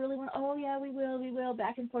see you, oh, yeah, we will,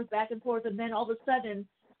 back and forth, and then all of a sudden,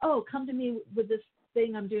 oh, come to me with this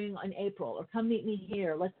thing I'm doing in April, or come meet me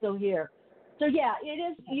here, let's go here. So, yeah, it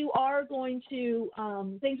is, you are going to,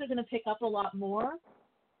 things are going to pick up a lot more.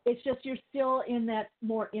 It's just you're still in that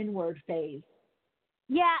more inward phase.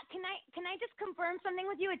 Yeah, can I just confirm something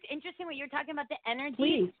with you? It's interesting what you're talking about, the energy.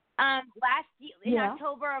 Please. In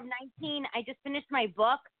October of 19, I just finished my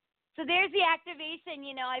book. So there's the activation.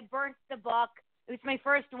 You know, I birthed the book. It was my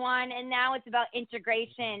first one, and now it's about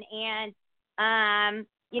integration and,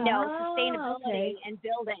 sustainability and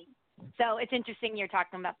building. So it's interesting you're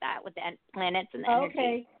talking about that with the planets and the energy.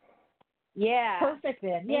 Okay. Yeah. Perfect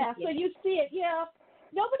then. Yeah, so you see it. Yeah.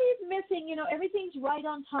 Nobody's missing. You know, everything's right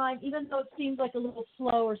on time, even though it seems like a little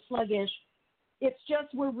slow or sluggish. It's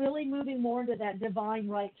just we're really moving more into that divine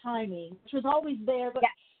right timing, which was always there. But,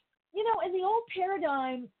 you know, in the old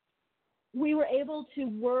paradigm, we were able to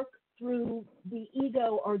work through the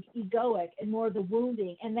ego or egoic and more of the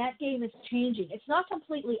wounding, and that game is changing. It's not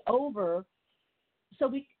completely over, so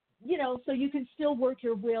so you can still work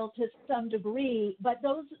your will to some degree, but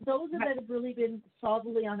those that have really been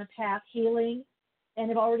solidly on a path healing and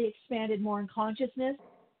have already expanded more in consciousness,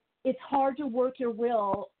 it's hard to work your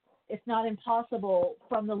will, if not impossible,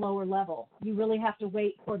 from the lower level. You really have to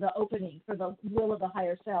wait for the opening, for the will of the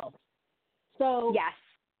higher self. So yes.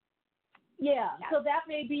 Yeah, so that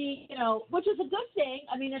may be, you know, which is a good thing.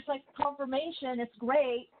 I mean, it's like confirmation. It's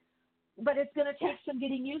great, but it's going to take some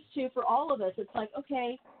getting used to for all of us. It's like,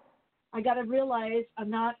 okay, I got to realize I'm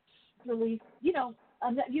not really, you know,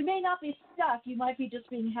 you may not be stuck. You might be just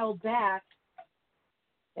being held back,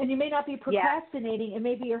 and you may not be procrastinating. It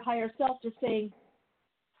may be your higher self just saying,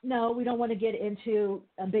 no, we don't want to get into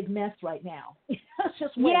a big mess right now. Let's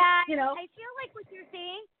just wait, you know. I feel like what you're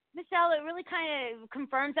saying, Michelle, it really kind of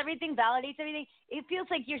confirms everything, validates everything. It feels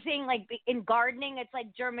like you're saying, like, in gardening, it's like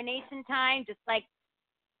germination time, just like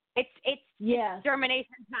it's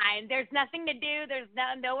germination time. There's nothing to do. There's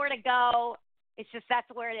nowhere to go. It's just that's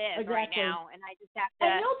where it is right now, and I just have to.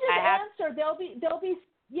 And you'll just answer.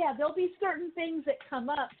 There'll be certain things that come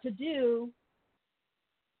up to do,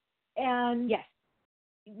 and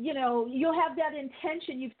you know, you'll have that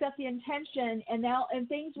intention. You've set the intention, and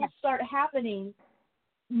things will start happening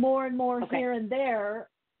more and more here and there,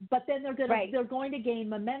 but then they're going to gain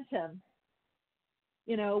momentum.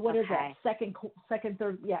 You know, what is that? Second,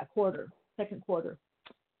 third, second quarter.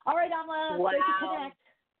 All right, Amla, great to connect.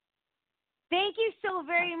 Thank you so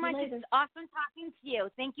very much. It's awesome talking to you.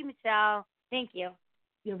 Thank you, Michelle. Thank you.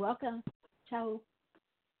 You're welcome. Ciao.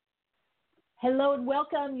 Hello and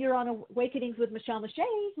welcome. You're on Awakenings with Michelle Mache.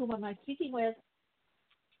 Who am I speaking with?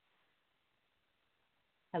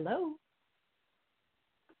 Hello.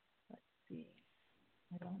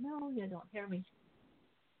 I don't know. You don't hear me.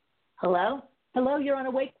 Hello? Hello, you're on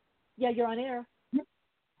you're on air.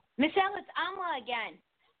 Michelle, it's Amla again.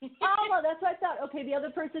 Amla, that's what I thought. Okay, the other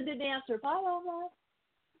person didn't answer. Bye, Amla.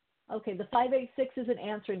 Okay, the 586 isn't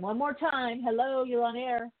answering. One more time. Hello, you're on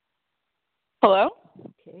air. Hello?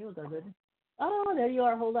 Okay, we'll go good. Oh, there you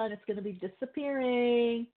are. Hold on. It's going to be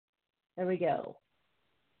disappearing. There we go.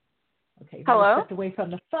 Okay, hello? Stepped away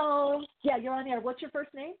from the phone. Yeah, you're on air. What's your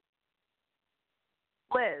first name?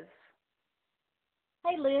 Liz.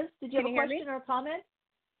 Hey, Liz. Did you have a question or a comment?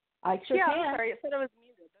 I sure can. I'm sorry. It said I was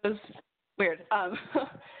muted. That was weird.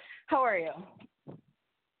 How are you?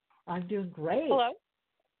 I'm doing great. Hello?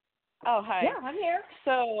 Oh, hi. Yeah, I'm here.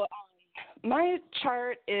 So my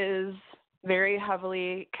chart is very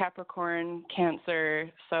heavily Capricorn,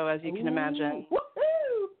 Cancer. So as you can imagine.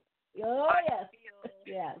 Woohoo! Oh, yes.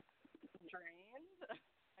 Yes. Drained.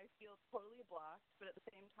 I feel totally blocked, but at the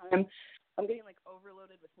same time, I'm getting like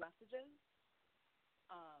overloaded with messages.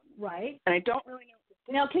 Right. And I don't really know.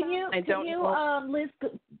 Now, can you Liz,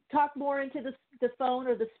 talk more into the phone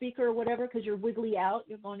or the speaker or whatever, because you're wiggly out.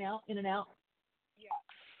 You're going out, in and out. Yeah.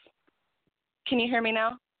 Can you hear me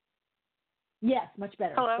now? Yes, much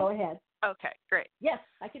better. Hello? Go ahead. Okay, great. Yes,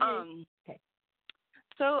 I can hear you. Okay.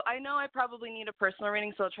 So I know I probably need a personal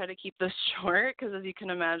reading, so I'll try to keep this short because, as you can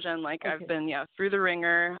imagine, I've been through the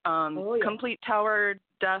ringer, complete tower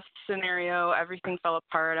death scenario. Everything fell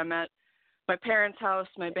apart. I'm at my parents' house.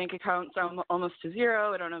 My bank account's almost to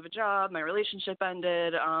zero. I don't have a job. My relationship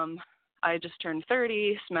ended. I just turned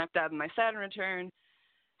 30, smack dab in my Saturn return.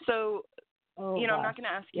 So, I'm not going to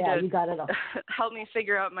ask you to you got it all. help me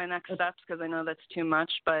figure out my next steps because I know that's too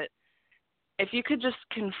much, but if you could just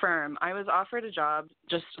confirm, I was offered a job,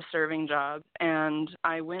 just a serving job, and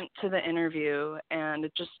I went to the interview, and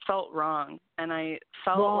it just felt wrong. And I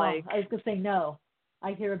felt like... I was going to say no.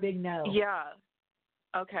 I hear a big no. Yeah.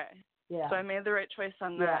 Okay. Yeah. So I made the right choice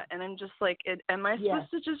on that. And I'm just like, am I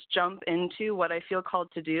supposed to just jump into what I feel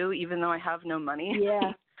called to do, even though I have no money?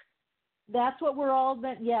 Yeah. That's what we're all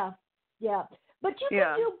meant. Yeah. Yeah. But you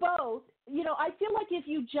can do both. You know, I feel like if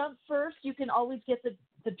you jump first, you can always get the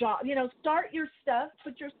job. You know, start your stuff,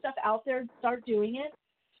 put your stuff out there and start doing it.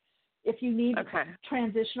 If you need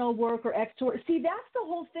transitional work or extra work. See, that's the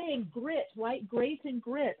whole thing, grit, right? Grace and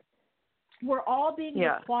grit. We're all being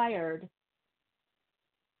required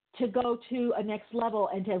to go to a next level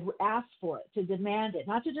and to ask for it, to demand it,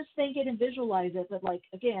 not to just think it and visualize it, but like,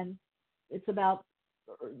 again, it's about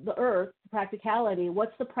the earth, practicality.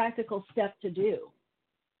 What's the practical step to do?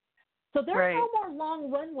 So there's no more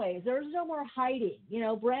long runways. There's no more hiding. You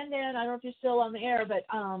know, Brandon, I don't know if you're still on the air, but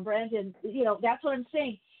Brandon, you know, that's what I'm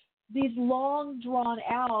saying. These long drawn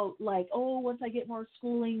out, like, oh, once I get more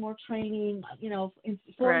schooling, more training, you know, in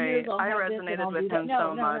 4 years I'll have this and I'll do that.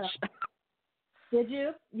 No, much. No. Did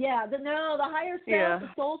you? Yeah. The higher self, the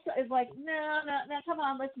soul is like, no, come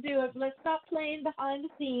on, let's do it. Let's stop playing behind the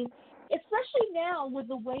scenes, especially now with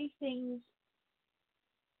the way things,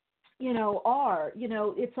 you know, are. You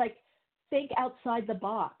know, it's like, think outside the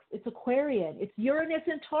box. It's Aquarian. It's Uranus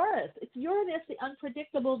and Taurus. It's Uranus, the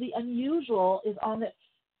unpredictable, the unusual, is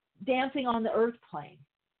dancing on the earth plane,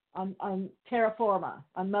 on terra firma,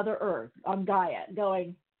 on Mother Earth, on Gaia,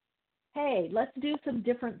 going, hey, let's do some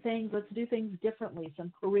different things. Let's do things differently,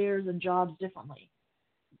 some careers and jobs differently.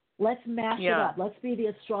 Let's mash it up. Let's be the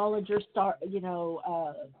astrologer,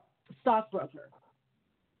 stockbroker.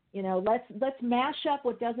 You know, let's mash up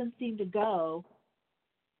what doesn't seem to go.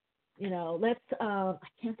 You know, I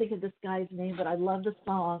can't think of this guy's name, but I love the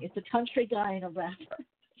song. It's a country guy and a rapper.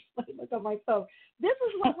 Look on my phone. This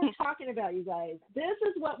is what we're talking about, you guys. This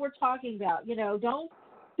is what we're talking about. You know, don't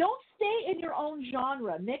stay in your own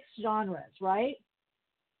genre. Mix genres, right?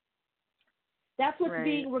 That's what's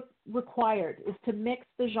being required, is to mix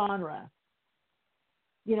the genre.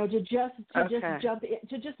 You know, to just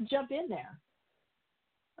jump in there.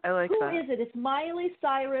 I like that. Who is it? It's Miley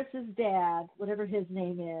Cyrus's dad, whatever his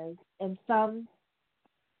name is, and some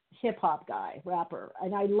hip-hop guy, rapper.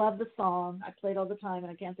 And I love the song. I play it all the time,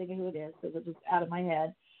 and I can't think of who it is because it's just out of my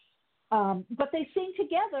head. But they sing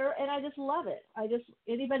together, and I just love it.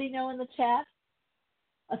 Anybody know in the chat?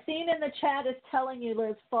 Athene in the chat is telling you,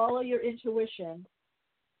 Liz, follow your intuition.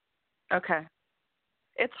 Okay.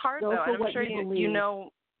 It's hard, though, and I'm sure you know,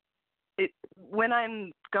 when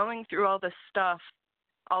I'm going through all this stuff,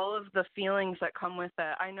 all of the feelings that come with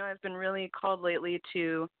it, I know I've been really called lately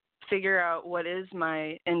to figure out what is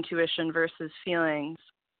my intuition versus feelings.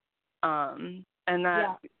 And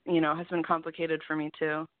that, you know, has been complicated for me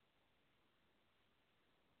too.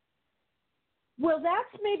 Well,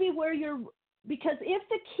 that's maybe where because if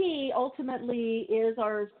the key ultimately is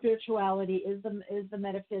our spirituality, is the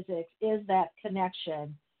metaphysics, is that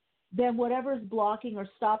connection, then whatever's blocking or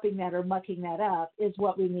stopping that or mucking that up is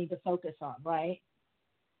what we need to focus on, right?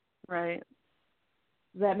 Right.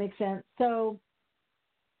 Does that make sense? So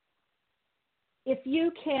if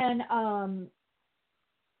you can,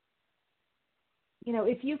 you know,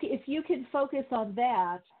 if you can focus on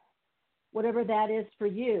that, whatever that is for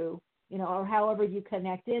you, you know, or however you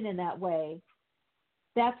connect in that way,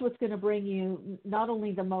 that's what's going to bring you not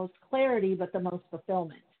only the most clarity, but the most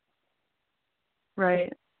fulfillment.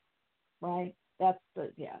 Right. Right? That's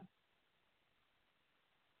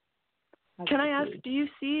Can I ask, do you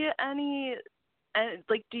see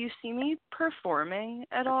do you see me performing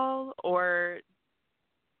at all? Or,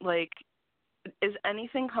 like, is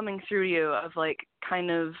anything coming through you of, like,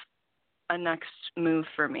 kind of a next move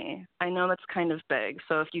for me? I know that's kind of big,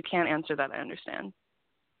 so if you can't answer that, I understand.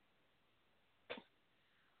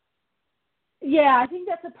 Yeah, I think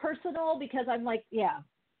that's a personal, because I'm like, So,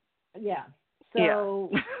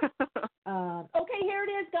 okay, here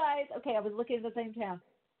it is, guys. Okay, I was looking at the same town.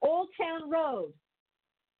 Old Town Road.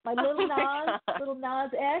 My Little Nas, Little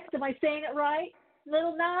Nas X. Am I saying it right?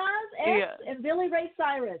 Little Nas X and Billy Ray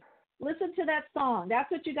Cyrus. Listen to that song. That's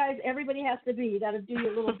what you guys, everybody has to be. You got to do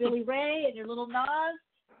your little Billy Ray and your little Nas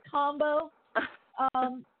combo.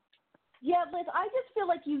 Yeah, Liz, I just feel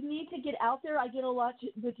like you need to get out there. I get a lot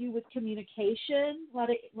with you with communication, a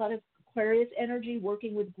lot of Aquarius energy,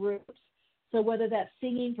 working with groups. So whether that's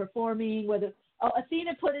singing, performing,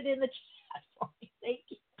 Athena put it in the chat for me. Thank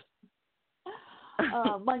you.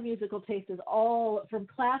 My musical taste is all from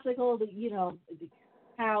classical to, you know,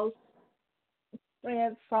 house,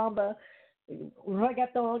 trance, samba,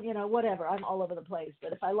 reggaeton, you know, whatever. I'm all over the place.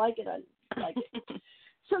 But if I like it, I like it.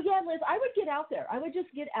 So, yeah, Liz, I would get out there. I would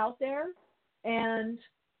just get out there, and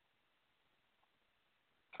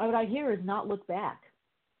what I hear is not look back.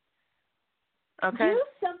 Okay. Do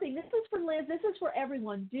something. This is for Liz. This is for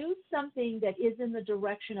everyone. Do something that is in the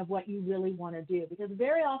direction of what you really want to do. Because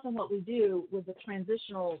very often what we do with a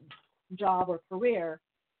transitional job or career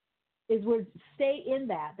is we stay in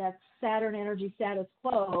that Saturn energy status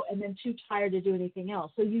quo and then too tired to do anything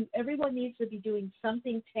else. So everyone needs to be doing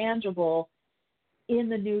something tangible in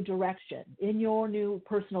the new direction, in your new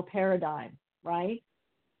personal paradigm, right?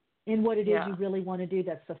 In what it is you really want to do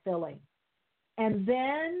that's fulfilling. And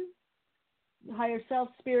then higher self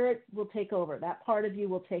spirit will take over. That part of you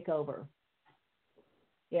will take over.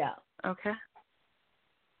 Yeah. Okay.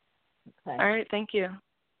 Okay. All right. Thank you.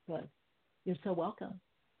 Good. You're so welcome.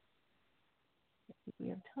 We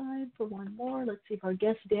have time for one more. Let's see if our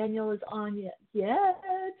guest Daniel is on yet.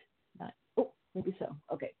 Not. Oh, maybe so.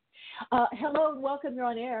 Okay. Hello and welcome. You're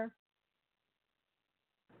on air.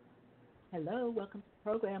 Hello. Welcome to the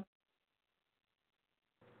program.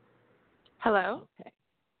 Hello. Okay.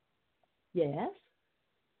 Yes.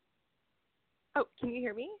 Oh, can you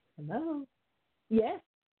hear me? Hello. Yes.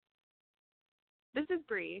 This is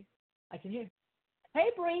Bree. I can hear. Hey,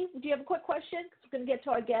 Bree. Do you have a quick question? We're going to get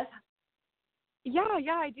to our guest. Yeah,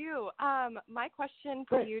 I do. My question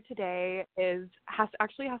for you today has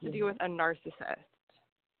to do with a narcissist.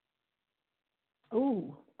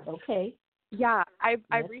 Oh, okay. Yeah, I've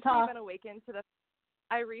recently been awakened to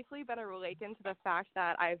the fact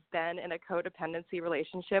that I've been in a codependency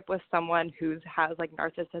relationship with someone who has like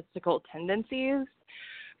narcissistical tendencies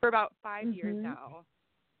for about 5 years now.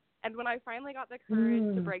 And when I finally got the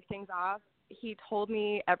courage to break things off, he told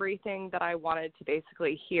me everything that I wanted to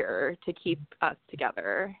basically hear to keep us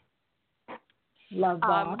together. Love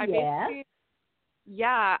bomb,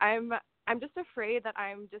 yeah. I'm just afraid that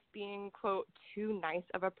I'm just being, quote, too nice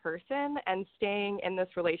of a person and staying in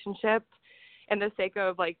this relationship in the sake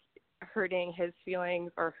of like hurting his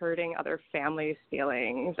feelings or hurting other families'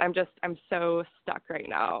 feelings. I'm so stuck right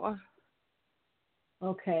now.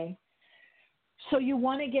 Okay. So you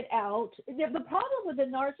want to get out. The problem with the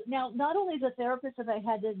now, not only as a therapist have I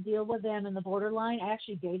had to deal with them in the borderline, I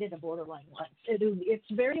actually dated a borderline once. It's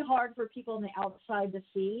very hard for people on the outside to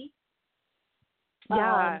see.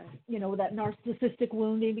 Yeah. That narcissistic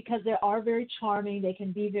wounding, because they are very charming. They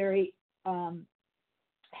can be very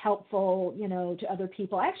helpful, to other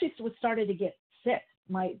people. I actually was started to get sick.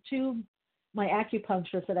 My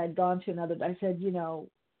acupuncturist that I'd gone to I said, you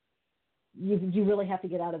really have to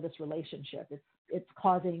get out of this relationship. It's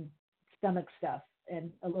causing stomach stuff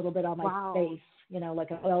and a little bit on my face,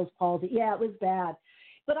 like a Bell's palsy. Yeah, it was bad.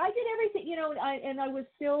 But I did everything, I was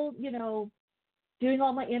still, doing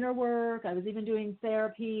all my inner work. I was even doing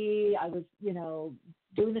therapy. I was,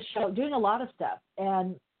 doing the show, doing a lot of stuff.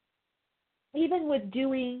 And even with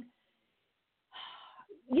doing,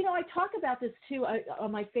 I talk about this too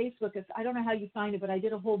on my Facebook. I don't know how you find it, but I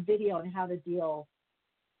did a whole video on how to deal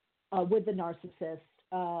with the narcissist,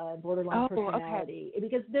 borderline personality,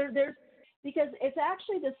 because because it's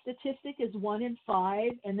actually, the statistic is 1 in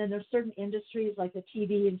 5, and then there's certain industries like the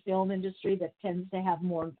TV and film industry that tends to have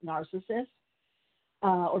more narcissists,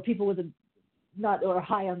 or people with or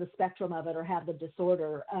high on the spectrum of it, or have the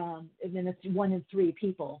disorder, and then it's 1 in 3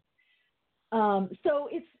 people. So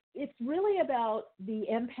it's really about the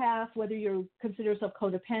empath, whether you consider yourself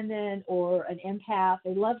codependent or an empath.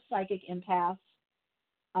 They love psychic empaths.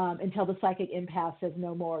 Until the psychic empath says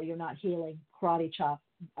no more, you're not healing, karate chop,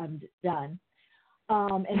 I'm done.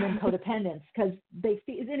 And then codependence, because they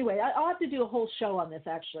feel, anyway, I'll have to do a whole show on this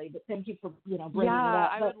actually, but thank you for, bringing it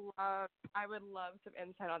up. I would love some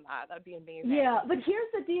insight on that. That'd be amazing. Yeah, but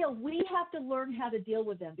here's the deal. We have to learn how to deal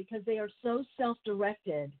with them, because they are so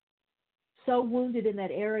self-directed, so wounded in that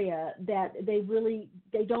area, that they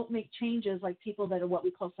don't make changes like people that are what we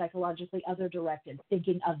call psychologically other-directed,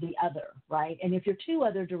 thinking of the other, right? And if you're too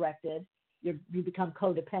other-directed, you become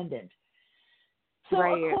codependent. So,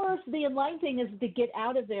 of course, the enlightened thing is to get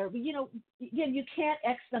out of there. But, again, you can't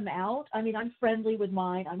X them out. I mean, I'm friendly with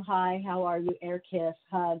mine. I'm hi, how are you, air kiss,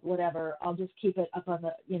 hug, whatever. I'll just keep it up on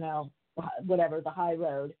the, whatever, the high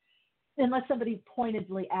road. Unless somebody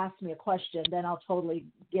pointedly asks me a question, then I'll totally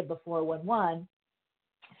give the 411.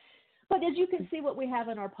 But as you can see what we have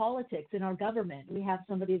in our politics, in our government, we have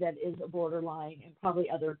somebody that is a borderline and probably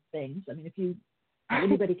other things. I mean, if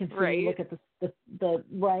anybody can see, look at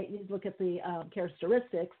look at the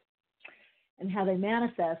characteristics and how they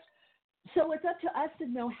manifest. So it's up to us to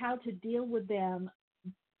know how to deal with them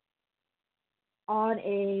on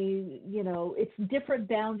a, it's different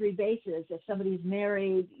boundary basis. If somebody's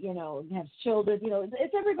married, has children,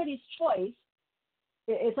 it's everybody's choice.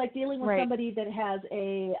 It's like dealing with somebody that has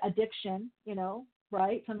a addiction,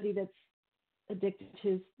 right? Somebody that's addicted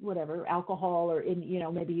to whatever, alcohol, or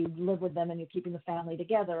maybe you live with them and you're keeping the family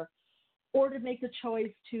together, or to make the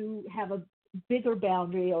choice to have a bigger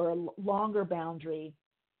boundary or a longer boundary,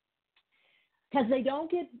 because they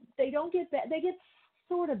get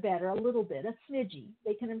sort of better a little bit, a smidgy.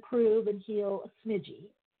 They can improve and heal a smidgy,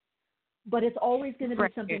 but it's always going to be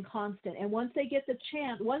something constant. And once they get the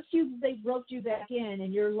chance, they've roped you back in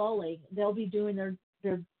and you're lulling, they'll be doing their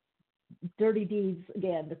dirty deeds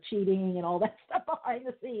again, the cheating and all that stuff behind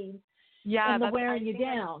the scenes. Yeah, and the wearing you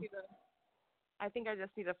down. I think I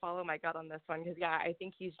just need to follow my gut on this one because, I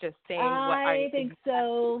think he's just saying what I think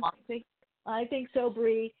so. I think so,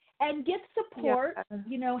 Bree. And get support,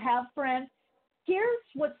 have friends. Here's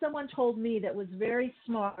what someone told me that was very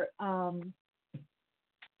smart.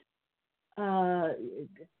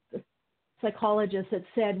 Psychologist that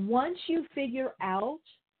said, once you figure out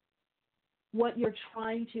what you're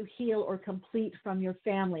trying to heal or complete from your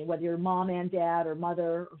family, whether you're mom and dad or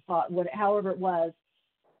mother or father, however it was,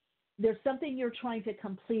 there's something you're trying to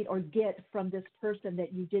complete or get from this person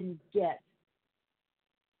that you didn't get.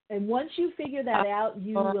 And once you figure that out,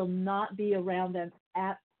 you will not be around them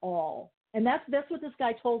at all. And that's what this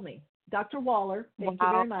guy told me. Dr. Waller, thank you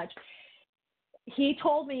very much. He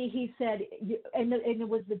told me, he said, and it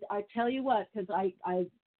was, I tell you what, because I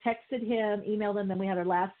texted him, emailed him, then we had our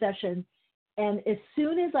last session. And as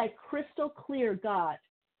soon as I crystal clear got,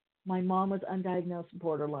 my mom was undiagnosed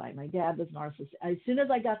borderline, my dad was narcissist. As soon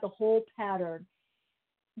as I got the whole pattern,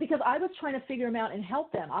 because I was trying to figure them out and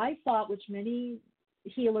help them, I thought, which many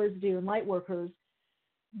healers do and light workers,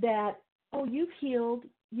 that, you've healed,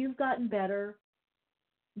 you've gotten better,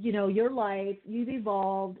 your life, you've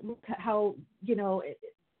evolved, look how,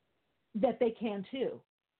 that they can too.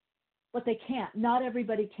 But they can't. Not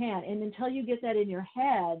everybody can. And until you get that in your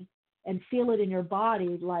head and feel it in your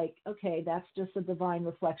body, like, okay, that's just a divine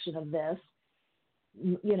reflection of this,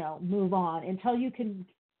 move on. Until you can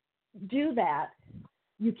do that,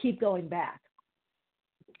 you keep going back.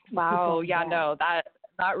 Wow. Yeah, no,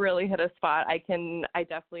 that really hit a spot. I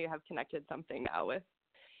definitely have connected something now with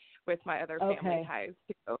my other family ties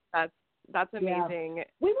too. That's amazing. Yeah.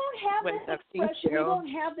 We won't have this expression. We won't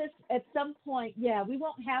have this at some point. Yeah, we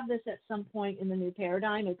won't have this at some point in the new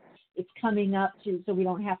paradigm. It's coming up so we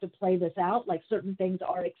don't have to play this out. Like certain things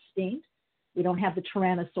are extinct. We don't have the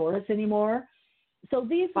Tyrannosaurus anymore. So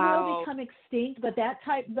these will become extinct. But that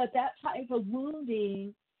type of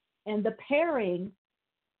wounding and the pairing,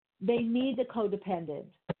 they need the codependent.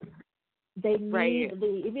 They need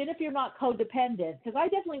even if you're not codependent, because I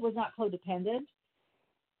definitely was not codependent,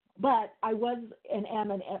 but I was and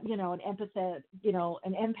am an empath,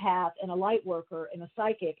 an empath and a light worker and a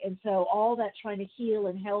psychic, and so all that trying to heal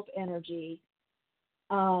and help energy.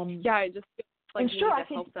 I just feel like you need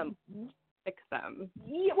to help them fix them.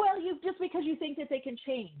 Yeah, well, just because you think that they can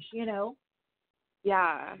change,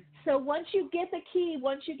 Yeah. So once you get the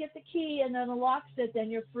key and then unlocks it,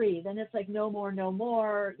 then you're free. Then it's like no more,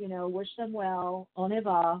 wish them well, au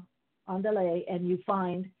revoir, andale, and you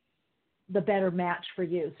find the better match for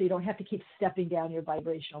you. So you don't have to keep stepping down your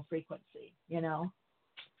vibrational frequency,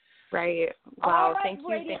 Right. Wow. All right, thank you.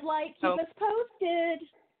 Radiant Light, keep us posted.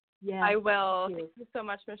 Yeah. I will. Thank you so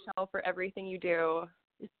much, Michelle, for everything you do.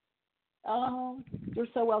 Oh, you're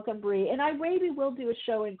so welcome, Bree. And I maybe will do a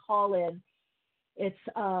show and call in. It's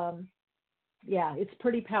it's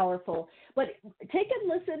pretty powerful. But take and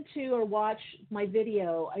listen to or watch my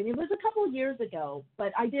video. I mean, it was a couple of years ago,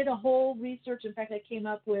 but I did a whole research. In fact, I came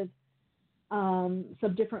up with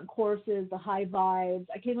some different courses, the high vibes.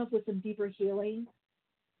 I came up with some deeper healing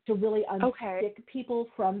to really unstick people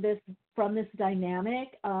from this dynamic.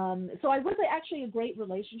 So I was actually a great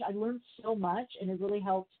relationship. I learned so much, and it really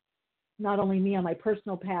helped not only me on my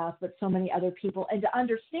personal path, but so many other people. And to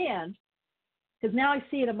understand, because now I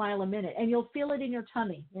see it a mile a minute, and you'll feel it in your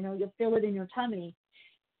tummy. You'll feel it in your tummy.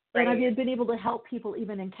 Right. And I've been able to help people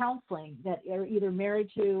even in counseling that are either married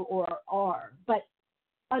to or are. But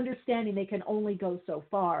understanding they can only go so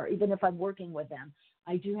far, even if I'm working with them.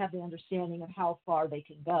 I do have the understanding of how far they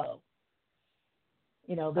can go.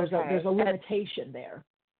 There's a limitation there.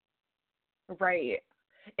 Right.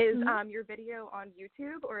 Is your video on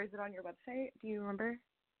YouTube or is it on your website? Do you remember?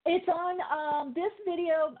 It's on this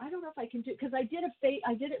video. I don't know if I can do because I did a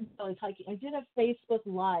Facebook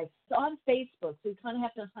Live. It's on Facebook, so you kind of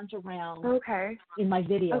have to hunt around. In my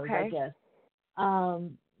videos, I guess.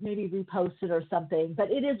 Maybe repost it or something. But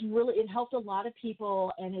it helped a lot of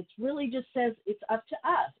people, and it really just says it's up to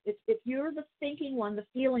us. If you're the thinking one, the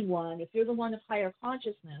feeling one, if you're the one of higher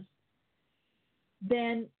consciousness,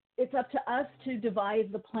 then it's up to us to devise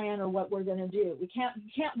the plan or what we're going to do. We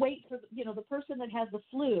can't wait for the person that has the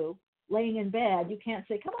flu laying in bed, you can't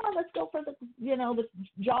say, come on, let's go for the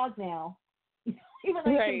jog now, even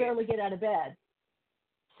though you can barely get out of bed.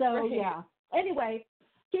 So, yeah. Anyway,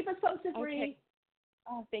 keep us posted, Bree. Okay.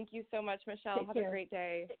 Oh, thank you so much, Michelle. Have a great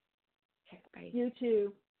day. Okay, bye. You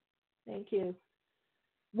too. Thank you.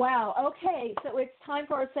 Wow. Okay, so it's time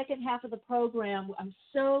for our second half of the program. I'm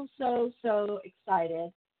so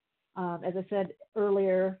excited. As I said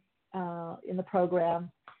earlier in the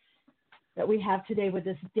program, that we have today with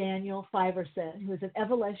us Daniel Fiverson, who is an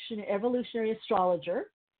evolutionary astrologer,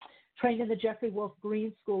 trained in the Jeffrey Wolf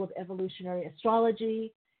Green School of Evolutionary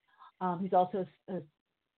Astrology. He's also a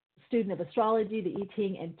student of astrology, the I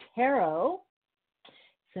Ching, and tarot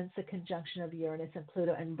since the conjunction of Uranus and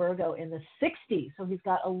Pluto and Virgo in the 60s. So he's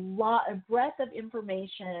got a breadth of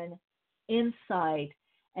information, insight,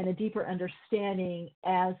 and a deeper understanding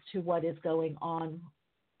as to what is going on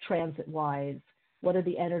transit-wise. What are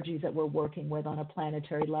the energies that we're working with on a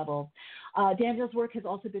planetary level? Daniel's work has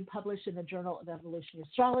also been published in the Journal of Evolutionary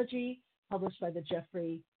Astrology, published by the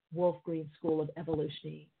Jeffrey Wolf Green School of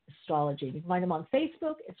Evolutionary Astrology. You can find him on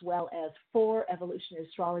Facebook as well as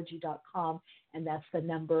 4evolutionaryastrology.com, and that's the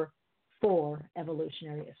number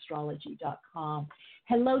 4evolutionaryastrology.com.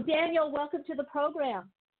 Hello, Daniel. Welcome to the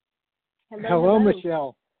program. Hello.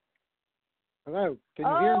 Michelle. Hello. Can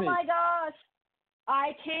you hear me? Oh, my gosh.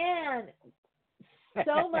 I can.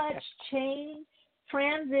 So much change,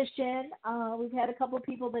 transition. We've had a couple of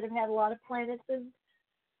people that have had a lot of planets in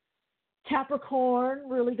Capricorn,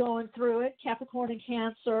 really going through it, Capricorn and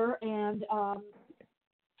Cancer, and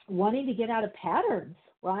wanting to get out of patterns,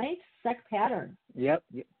 right? Sec patterns. Yep.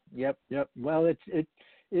 Well,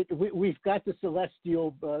 we've got the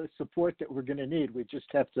celestial support that we're going to need. We just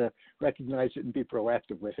have to recognize it and be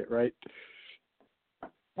proactive with it, right?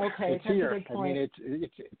 Okay, it's that's here. a good point. I mean,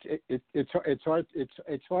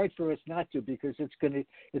 it's hard for us not to, because it's going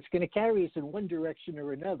to carry us in one direction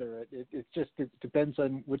or another. It depends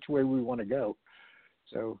on which way we want to go.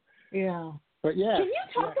 So yeah. But yeah. Can you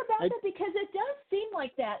talk about that, because it does seem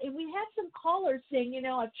like that, and we had some callers saying,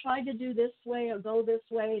 I've tried to do this way or go this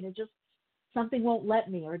way, and it just something won't let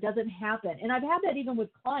me, or it doesn't happen. And I've had that even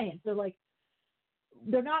with clients. They're like,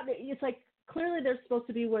 they're not. It's like, clearly they're supposed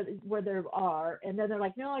to be where they are, and then they're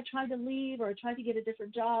like, no, I tried to leave, or I tried to get a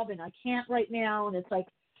different job, and I can't right now, and it's like,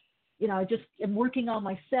 I just am working on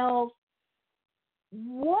myself.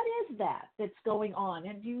 What is that that's going on,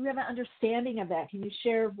 and do you have an understanding of that? Can you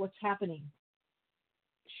share what's happening?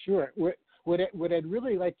 Sure. What I'd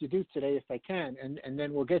really like to do today, if I can, and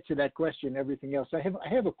then we'll get to that question and everything else. I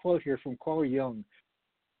have a quote here from Carl Jung.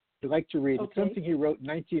 I'd like to read. It's something he wrote in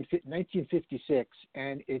 1956,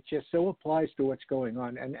 and it just so applies to what's going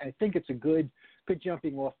on. And I think it's a good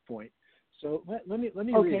jumping off point. So let me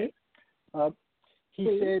read it.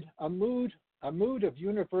 He said, a mood of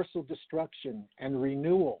universal destruction and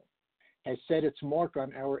renewal has set its mark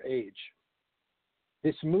on our age.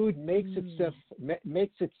 This mood makes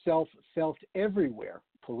itself felt everywhere,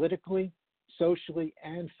 politically, socially,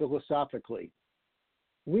 and philosophically.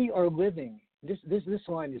 We are living. This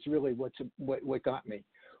line is really what got me.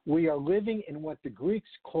 We are living in what the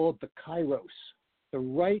Greeks called the kairos, the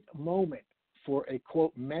right moment for a,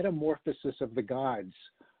 quote, metamorphosis of the gods,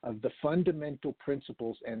 of the fundamental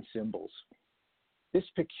principles and symbols. This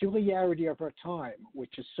peculiarity of our time,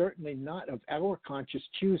 which is certainly not of our conscious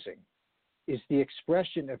choosing, is the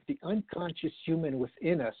expression of the unconscious human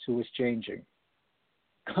within us who is changing.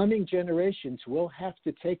 Coming generations will have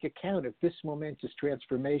to take account of this momentous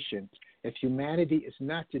transformation if humanity is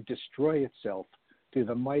not to destroy itself through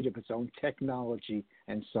the might of its own technology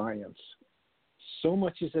and science. So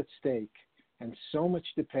much is at stake, and so much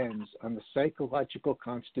depends on the psychological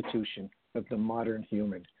constitution of the modern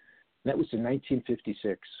human. That was in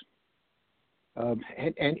 1956.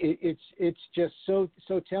 And it's just so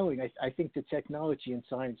telling. I think the technology and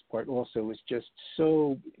science part also is just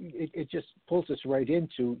so, it just pulls us right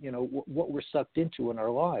into, what we're sucked into in our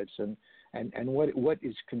lives and what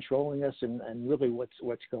is controlling us and really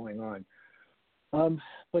what's going on.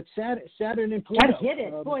 But Saturn and Pluto. That hit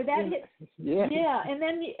it. Boy, that hit. Yeah. Yeah. And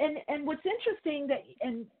then, and what's interesting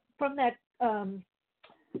and from that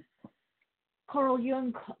Carl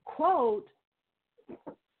Jung quote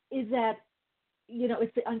is that,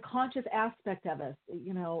 it's the unconscious aspect of us.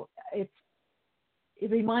 It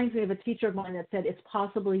reminds me of a teacher of mine that said it's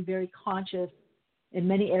possibly very conscious in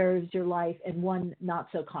many areas of your life and one not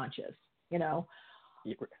so conscious, and that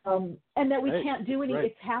we can't do anything.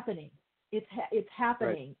 It's happening. It's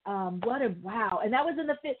happening. What a wow. And that was in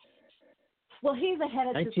the well, he's ahead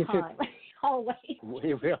of his time. always.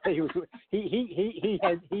 He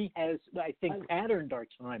has I think patterned our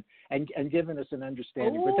time and given us an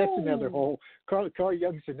understanding. But that's another whole Carl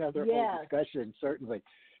Jung's another whole discussion. Certainly,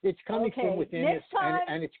 it's coming from within us,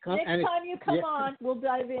 and it's next time you come on, we'll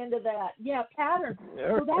dive into that. Yeah, pattern.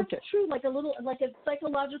 So that's true, like a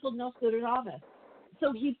psychological Nostradamus.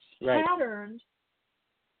 So he patterned,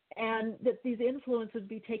 and that these influences would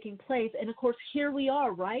be taking place. And of course, here we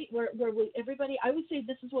are, right? Where everybody, I would say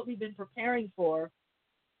this is what we've been preparing for,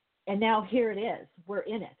 and now here it is. We're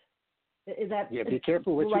in it. Is that be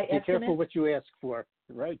careful what you ask for,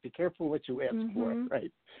 right? Be careful what you ask for,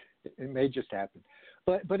 right? It may just happen,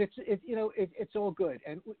 but it's all good.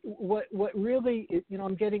 And what really,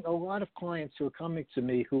 I'm getting a lot of clients who are coming to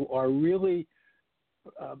me who are really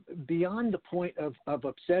beyond the point of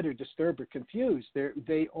upset or disturbed or confused.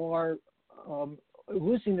 They are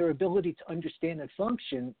losing their ability to understand and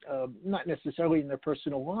function, not necessarily in their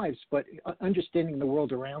personal lives, but understanding the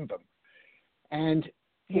world around them. And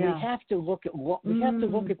we have to look at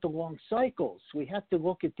the long cycles. We have to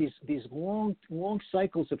look at these long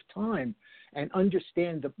cycles of time and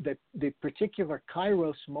understand the particular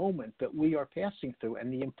Kairos moment that we are passing through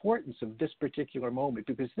and the importance of this particular moment,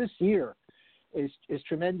 because this year is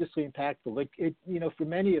tremendously impactful. For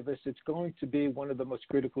many of us, it's going to be one of the most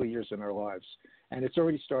critical years in our lives, and it's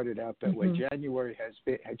already started out that way. January has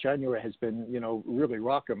been really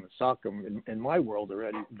rock'em and sock'em in my world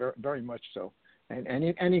already, very, very much so, and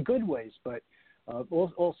in good ways, but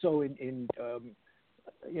also in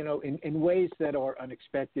ways that are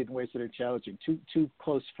unexpected, in ways that are challenging. Two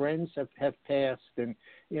close friends have passed, and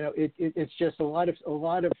it's just a lot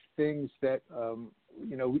of things that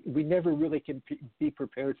we never really can be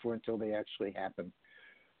prepared for until they actually happen.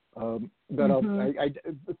 But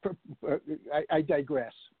I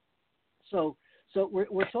digress. So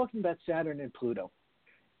we're talking about Saturn and Pluto,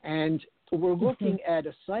 and we're looking at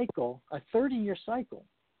a cycle, a 30-year cycle.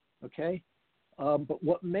 Okay, but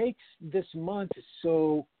what makes this month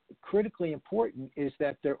so critically important is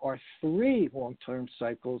that there are 3 long-term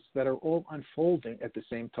cycles that are all unfolding at the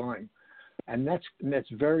same time, and that's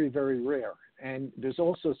very, very rare. And there's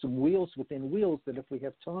also some wheels within wheels that, if we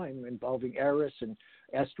have time, involving Eris and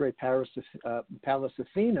asteroid Pallas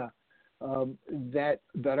Athena, that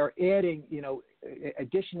are adding,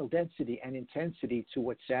 additional density and intensity to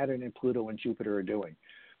what Saturn and Pluto and Jupiter are doing.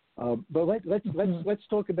 But let's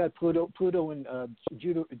talk about Pluto and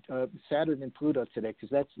Saturn and Pluto today, because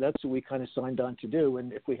that's what we kind of signed on to do.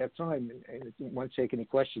 And if we have time and want to take any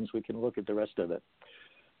questions, we can look at the rest of it.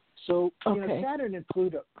 So Saturn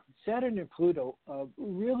and Pluto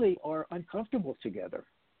really are uncomfortable together.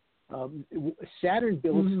 Saturn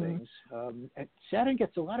builds things, and Saturn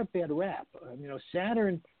gets a lot of bad rap.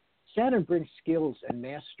 Saturn brings skills and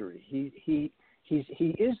mastery. He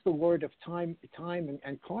is the lord of time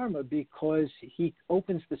and karma, because he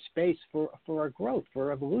opens the space for our growth, for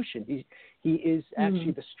our evolution. He is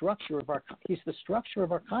actually the structure of our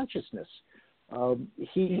consciousness.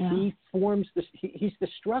 He forms this. He's the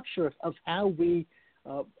structure of how we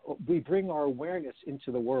bring our awareness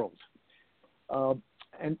into the world.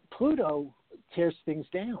 And Pluto tears things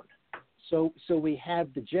down. So we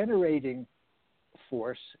have the generating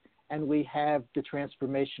force and we have the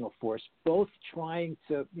transformational force, both trying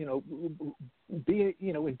to be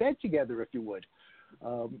in bed together, if you would.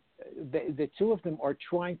 The two of them are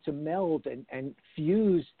trying to meld and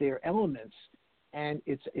fuse their elements. And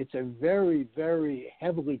it's a very, very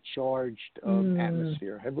heavily charged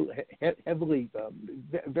atmosphere, heavily,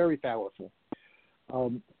 very powerful.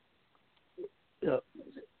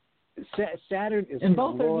 Saturn is, and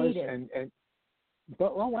both are needed.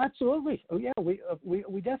 Absolutely. Oh yeah, we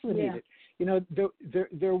definitely need it.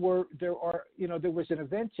 There was an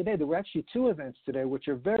event today. There were actually 2 events today, which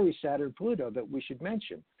are very Saturn Pluto, that we should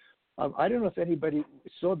mention. I don't know if anybody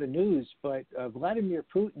saw the news, but Vladimir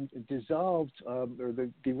Putin dissolved, or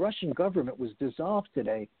the Russian government was dissolved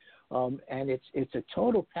today, and it's a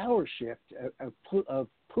total power shift of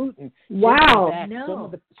Putin. Wow! Back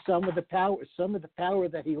some of the power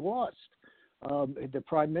that he lost. The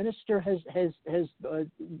prime minister has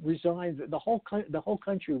resigned. The whole country,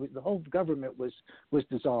 the whole government was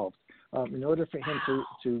dissolved in order for him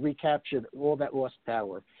to recapture all that lost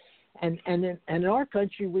power. And in our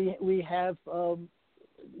country, we have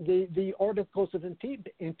the articles of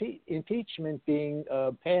impeachment being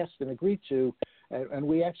passed and agreed to, and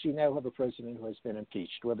we actually now have a president who has been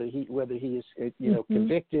impeached. Whether he is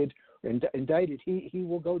convicted or indicted, he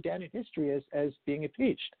will go down in history as being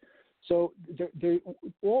impeached. So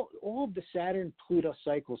all of the Saturn Pluto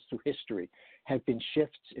cycles through history have been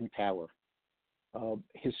shifts in power.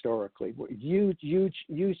 historically. Huge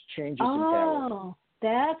changes in power. Oh,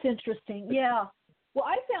 that's interesting. Yeah. Well,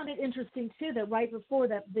 I found it interesting too that right before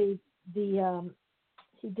that they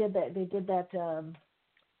did that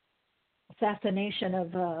assassination of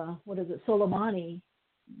Soleimani,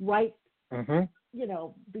 right?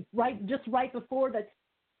 Right before that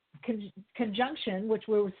conjunction, which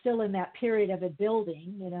we were still in that period of it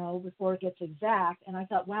building, before it gets exact. And I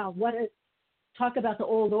thought, wow, talk about the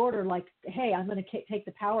old order, like, hey, I'm going to take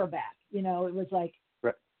the power back. It was like,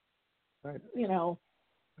 right.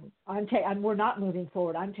 we're not moving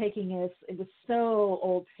forward. I'm taking this. It was so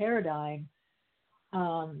old paradigm.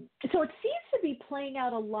 So it seems to be playing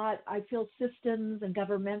out a lot. I feel systems and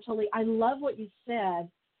governmentally. I love what you said,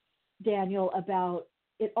 Daniel, about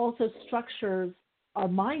it also structures our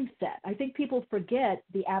mindset. I think people forget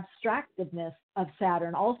the abstractiveness of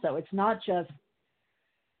Saturn also. It's not just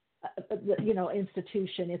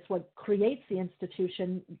institution. It's what creates the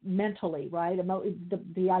institution mentally, right?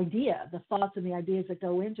 The idea, the thoughts and the ideas that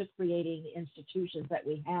go into creating the institutions that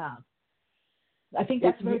we have. I think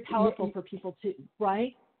that's very powerful for people too,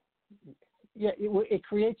 right? Yeah, it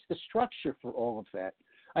creates the structure for all of that.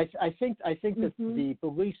 I think that the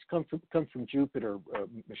beliefs come from Jupiter,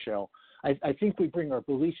 Michelle. I think we bring our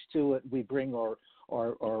beliefs to it. We bring our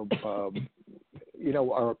our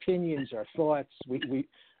opinions, our thoughts.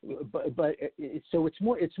 So it's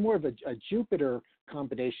more of a Jupiter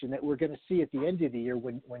combination that we're going to see at the end of the year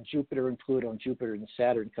when Jupiter and Pluto and Jupiter and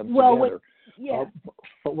Saturn come together.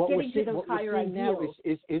 But what we're seeing now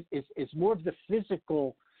is more of the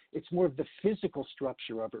physical. It's more of the physical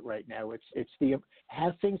structure of it right now. It's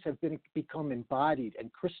how things have become embodied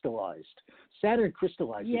and crystallized. Saturn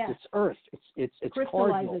crystallizes. Yes. It's Earth. It's crystallizes.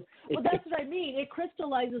 Cardinal. That's what I mean. It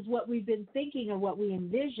crystallizes what we've been thinking or what we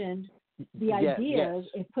envisioned. The ideas.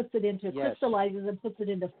 It puts it into crystallizes and puts it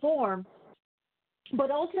into form.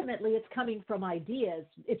 But ultimately, it's coming from ideas.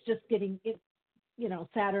 It's just getting it.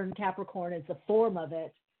 Saturn Capricorn is the form of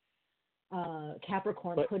it.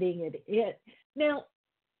 Capricorn putting it in. Now,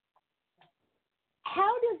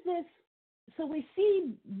 how does this? So we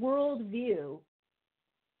see worldview.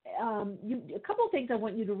 A couple of things I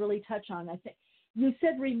want you to really touch on. I think you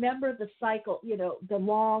said remember the cycle. The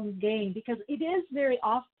long game, because it is very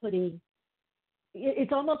off-putting.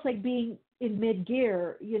 It's almost like being in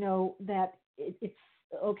mid-gear. That it's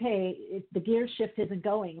okay. The gear shift isn't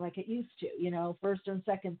going like it used to. First and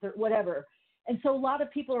second, third, whatever. And so a lot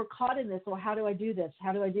of people are caught in this. Well, how do I do this?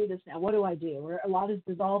 How do I do this now? What do I do? Or a lot is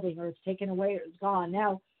dissolving, or it's taken away, or it's gone.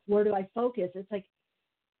 Now, where do I focus? It's like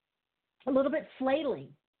a little bit flailing.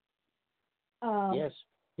 Yes.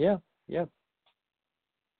 Yeah.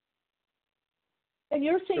 And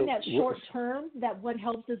you're saying that short term, that what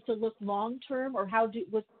helps is to look long term, or why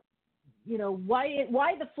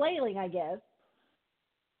the flailing? I guess.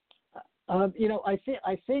 I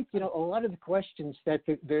think a lot of the questions that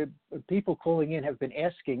the people calling in have been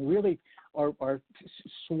asking really are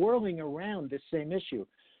swirling around this same issue,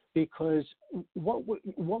 because what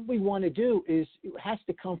we want to do has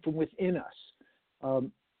to come from within us.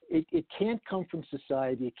 It can't come from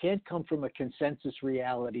society. It can't come from a consensus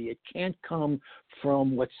reality. It can't come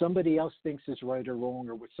from what somebody else thinks is right or wrong,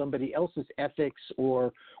 or what somebody else's ethics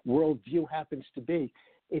or worldview happens to be.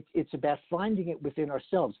 It's about finding it within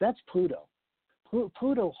ourselves. That's Pluto.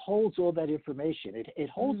 Pluto holds all that information. It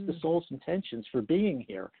holds the soul's intentions for being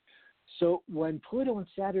here. So when Pluto and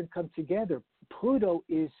Saturn come together, Pluto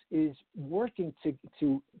is working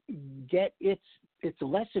to get its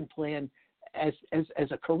lesson plan as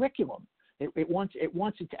a curriculum. It wants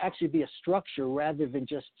it to actually be a structure rather than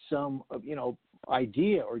just some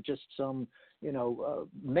idea or just some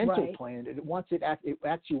mental plan. It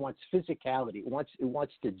actually wants physicality. It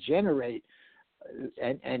wants to generate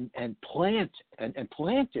and plant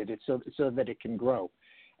it so that it can grow.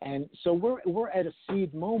 And so we're at a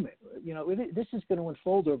seed moment. This is going to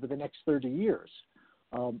unfold over the next 30 years.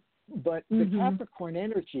 But the Capricorn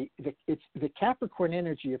energy, the Capricorn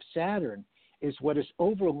energy of Saturn is what is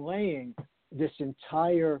overlaying this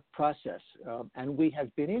entire process. And we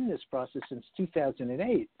have been in this process since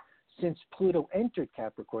 2008, since Pluto entered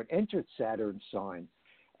Capricorn, entered Saturn's sign.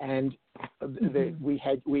 And we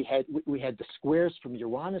had the squares from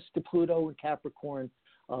Uranus to Pluto and Capricorn,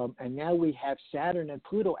 and now we have Saturn and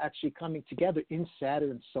Pluto actually coming together in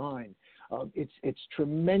Saturn's sign. It's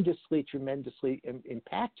tremendously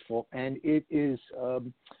impactful, and it is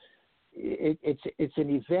it's an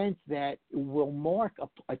event that will mark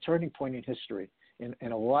a turning point in history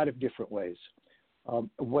in a lot of different ways.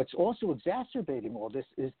 What's also exacerbating all this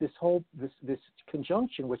is this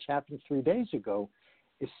conjunction, which happened 3 days ago,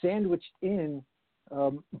 is sandwiched in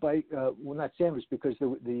not sandwiched because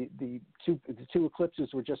the two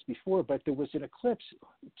eclipses were just before, but there was an eclipse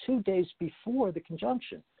 2 days before the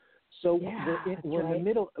conjunction. So we're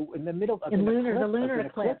in the middle of the lunar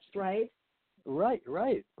eclipse, right? Right.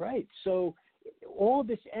 So all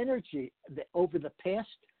this energy that over the past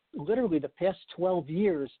 12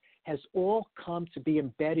 years has all come to be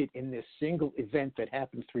embedded in this single event that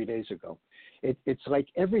happened 3 days ago. It's like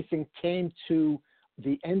everything came to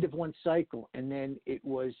the end of one cycle, and then it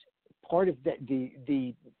was part of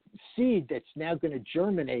the seed that's now going to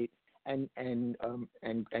germinate and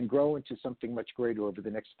grow into something much greater over the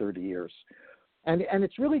next 30 years. And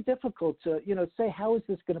it's really difficult to say how is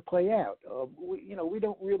this going to play out. We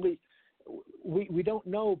don't really we don't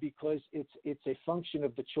know because it's a function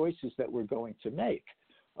of the choices that we're going to make.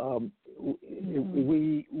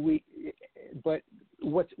 But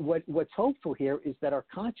what's hopeful here is that our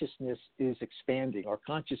consciousness is expanding. Our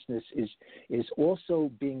consciousness is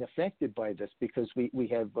also being affected by this because we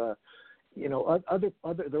have there are other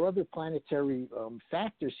planetary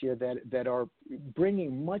factors here that are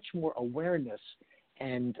bringing much more awareness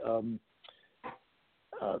and a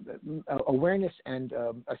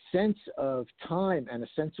sense of time and a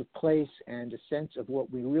sense of place and a sense of what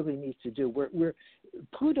we really need to do.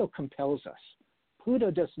 Pluto compels us.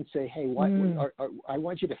 Pluto doesn't say, "Hey, I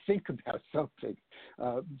want you to think about something."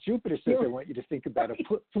 Jupiter says, "I want you to think about it."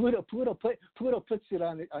 Pluto puts it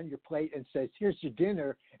on your plate and says, "Here's your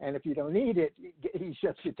dinner," and if you don't eat it, he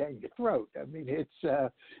shoves it down your throat. I mean, it's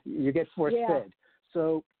you get force fed.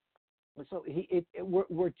 So we're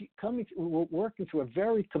working through a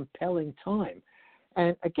very compelling time.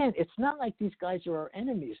 And again, it's not like these guys are our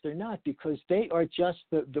enemies. They're not, because they are just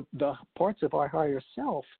the parts of our higher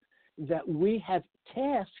self that we have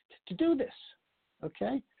tasked to do this.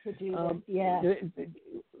 Okay? To do this,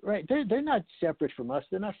 right. They're not separate from us.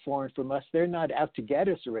 They're not foreign from us. They're not out to get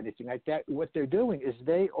us or anything like that. What they're doing is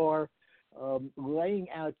they are laying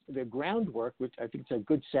out the groundwork, which I think is a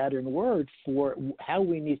good Saturn word, for how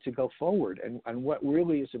we need to go forward and what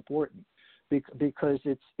really is important, because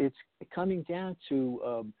it's coming down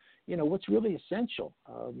to what's really essential.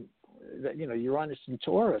 That Uranus and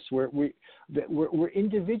Taurus, we're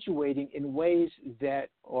individuating in ways that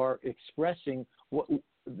are expressing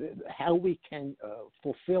how we can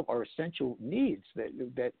fulfill our essential needs.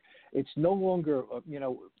 That it's no longer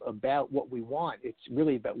about what we want. It's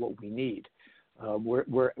really about what we need.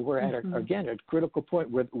 We're at a critical point,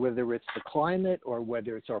 whether it's the climate or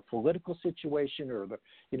whether it's our political situation or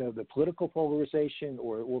the political polarization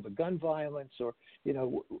or the gun violence or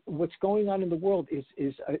what's going on in the world is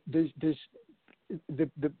there's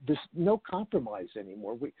no compromise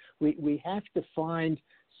anymore. We have to find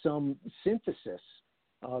some synthesis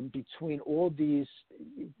between all these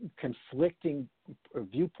conflicting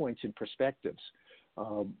viewpoints and perspectives.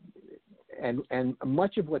 And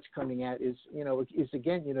much of what's coming out is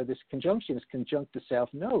again, this conjunction is conjunct the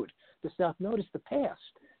South Node. The South Node is the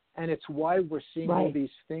past, and it's why we're seeing all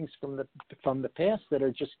these things from the past that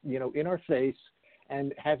are just in our face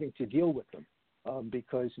and having to deal with them.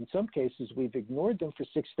 Because in some cases we've ignored them for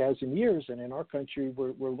 6,000 years, and in our country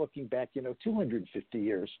we're looking back 250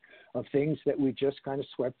 years of things that we just kind of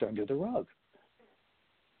swept under the rug.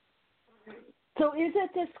 So is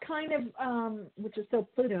it this kind of, which is so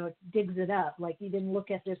Pluto digs it up, like you didn't look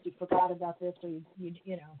at this, you forgot about this, or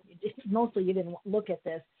mostly you didn't look at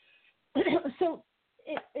this. So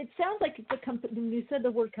it sounds like when you said the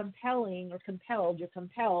word compelling or compelled, you're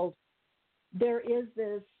compelled, there is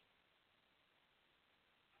this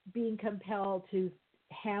being compelled to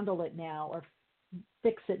handle it now or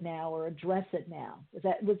fix it now or address it now.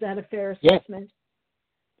 Was that a fair assessment?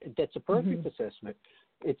 Yes. That's a perfect assessment.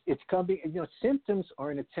 It's coming. Symptoms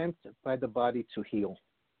are an attempt by the body to heal.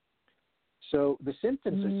 So the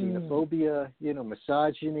symptoms are xenophobia,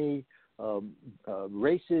 misogyny,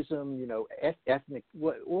 racism, ethnic.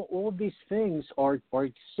 All of these things are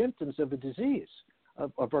symptoms of a disease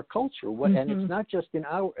of our culture. And it's not just in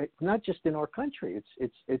our country.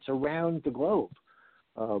 It's around the globe.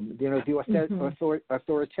 The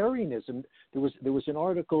authoritarianism. There was an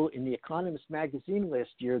article in The Economist magazine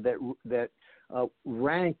last year that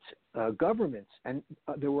ranked governments, and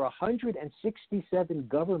there were 167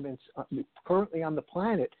 governments currently on the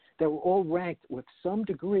planet that were all ranked with some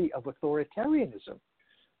degree of authoritarianism.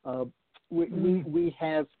 We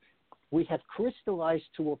have crystallized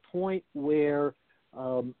to a point where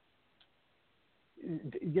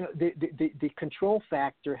the control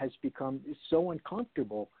factor has become so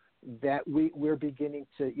uncomfortable that we're beginning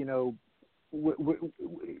to we're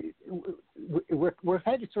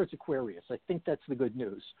headed towards Aquarius. I think that's the good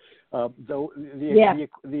news. Though the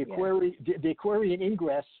Aquarian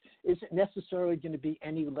ingress isn't necessarily going to be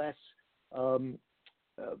any less.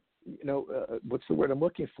 What's the word I'm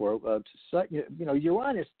looking for?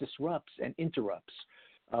 Uranus disrupts and interrupts.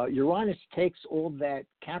 Uranus takes all that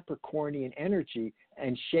Capricornian energy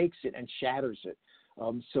and shakes it and shatters it,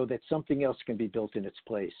 so that something else can be built in its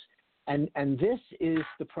place. And this is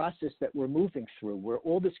the process that we're moving through, where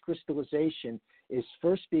all this crystallization is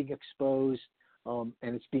first being exposed, and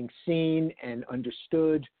it's being seen and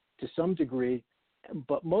understood to some degree,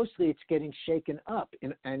 but mostly it's getting shaken up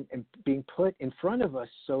and being put in front of us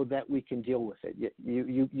so that we can deal with it.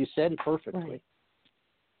 You said it perfectly. Right.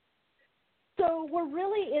 So we're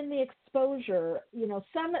really in the exposure.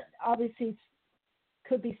 Some obviously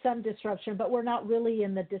could be some disruption, but we're not really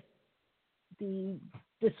in the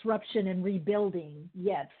disruption and rebuilding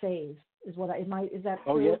yet phase. Is that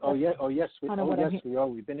true? Yes, we are.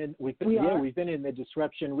 We've been in the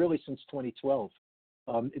disruption really since 2012.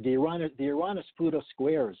 The Uranus Pluto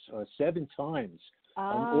squares 7 times.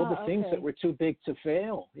 All the things that were too big to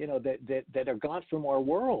fail, that are gone from our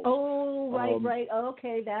world. Oh, right.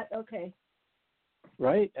 Okay.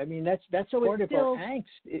 Right. I mean, that's so part of still, our angst.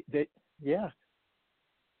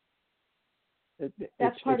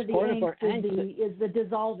 That's part of the angst. Angst is the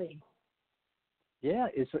dissolving. Yeah,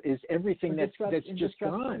 is everything that's just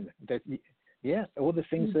gone. All the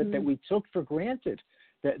things that we took for granted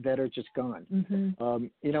that are just gone.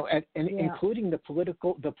 Including the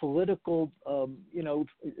political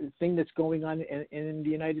thing that's going on in the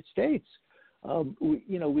United States.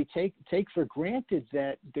 We take for granted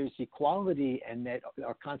that there's equality and that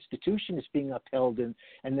our Constitution is being upheld and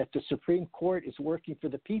that the Supreme Court is working for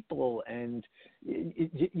the people. And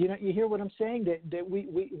you hear what I'm saying? That we're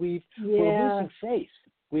losing faith.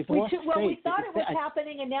 We've lost faith. We thought it was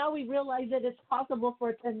happening, and now we realize that it's possible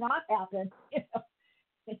for it to not happen. And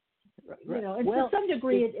to some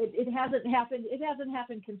degree, it hasn't happened. It hasn't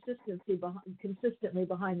happened consistently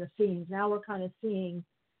behind the scenes. Now we're kind of seeing.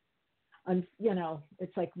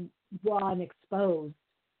 It's like raw and exposed.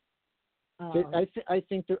 I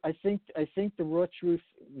think the raw truth,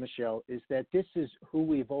 Michelle, is that this is who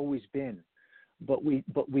we've always been, but we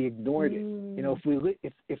ignored it.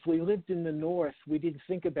 If we lived in the North, we didn't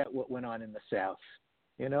think about what went on in the South.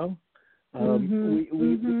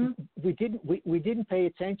 We didn't pay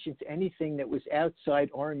attention to anything that was outside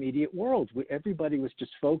our immediate world. Everybody was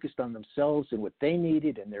just focused on themselves and what they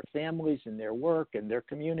needed and their families and their work and their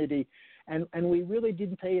community, and we really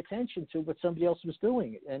didn't pay attention to what somebody else was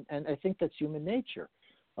doing. And I think that's human nature.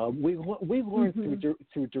 We've learned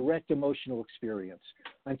through direct emotional experience.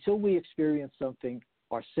 Until we experience something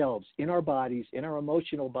ourselves in our bodies, in our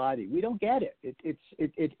emotional body, we don't get it.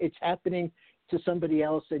 It's happening to somebody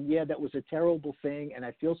else, and that was a terrible thing, and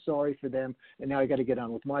I feel sorry for them, and now I got to get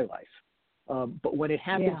on with my life. But when it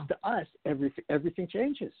happens to us, everything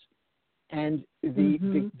changes, and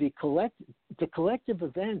the collective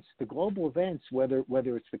events, the global events, whether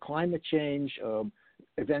it's the climate change,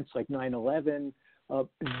 events like 9/11,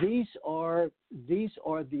 these are the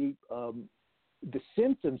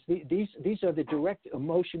symptoms. These are the direct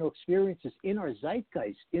emotional experiences in our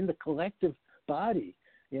zeitgeist, in the collective body,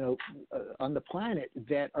 on the planet,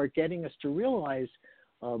 that are getting us to realize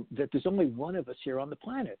that there's only one of us here on the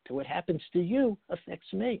planet. So what happens to you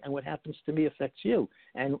affects me, and what happens to me affects you.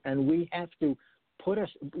 And we have to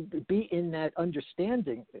be in that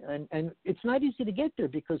understanding. And it's not easy to get there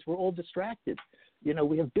because we're all distracted.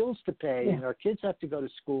 We have bills to pay, and our kids have to go to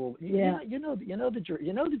school. You know the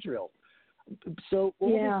drill. So all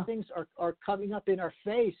these things are coming up in our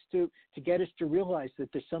face to get us to realize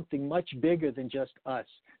that there's something much bigger than just us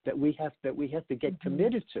that we have to get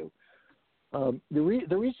committed to.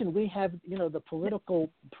 The reason we have the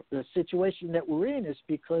political situation that we're in is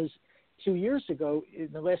because 2 years ago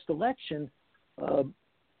in the last election, the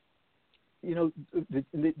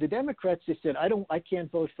Democrats, they said I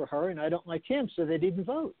can't vote for her and I don't like him, so they didn't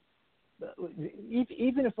vote.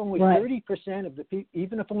 Even if only 30% of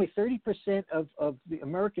even if only 30% of the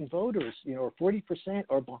American voters, or 40%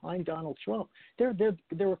 are behind Donald Trump, they're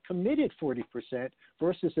a committed 40%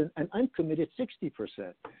 versus an uncommitted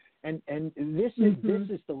 60%. And this is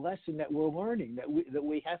the lesson that we're learning, that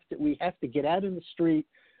we have to get out in the street.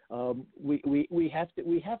 We have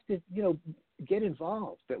to get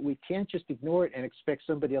involved. That we can't just ignore it and expect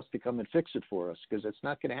somebody else to come and fix it for us, because it's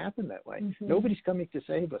not going to happen that way. Nobody's coming to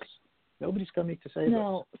save us. Nobody's coming to save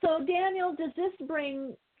us. So Daniel, does this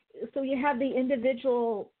bring? So you have the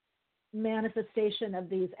individual manifestation of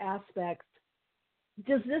these aspects.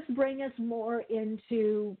 Does this bring us more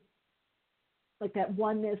into like that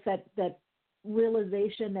oneness, that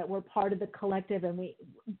realization that we're part of the collective, and we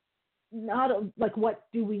not like what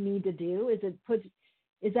do we need to do?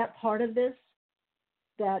 Is that part of this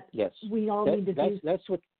that yes. we all need to do? That's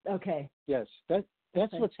what. Okay. Yes,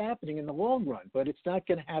 that's what's happening in the long run, but it's not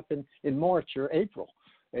going to happen in March or April.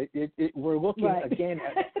 We're looking again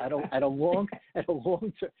at a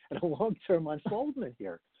long-term unfoldment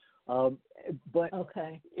here. But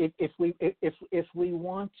if we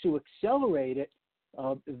want to accelerate it,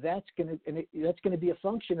 that's going to be a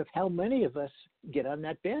function of how many of us get on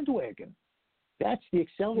that bandwagon. That's the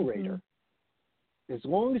accelerator. As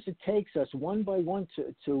long as it takes us one by one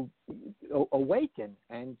to awaken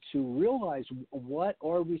and to realize what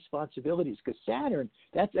our responsibilities, because Saturn,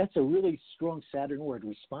 that's a really strong Saturn word,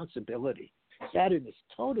 responsibility. Saturn is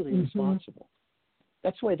totally responsible.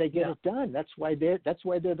 That's why they get it done. That's why they're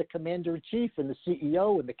the commander in chief and the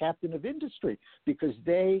CEO and the captain of industry, because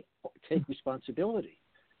they take responsibility.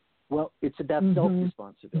 Well, it's about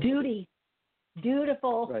self-responsibility. Duty.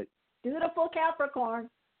 Dutiful. Right. Dutiful Capricorn.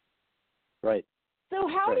 Right. So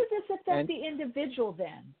how does this affect the individual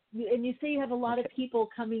then? And you say you have a lot of people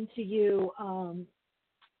coming to you, and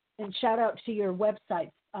shout out to your website.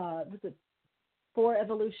 Was it For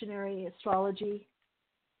Evolutionary Astrology?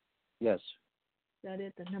 Yes. Is that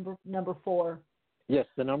it? The number 4? Yes,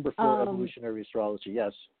 the number 4 Evolutionary Astrology,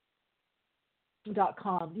 yes.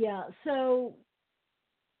 .com. Yeah. So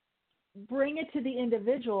bring it to the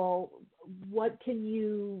individual. What can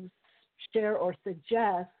you share or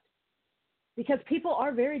suggest? Because people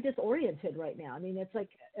are very disoriented right now. I mean,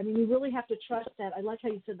 you really have to trust that. I like how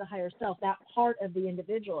you said the higher self, that part of the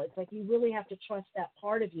individual. It's like you really have to trust that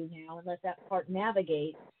part of you now and let that part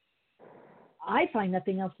navigate. I find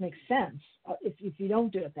nothing else makes sense if you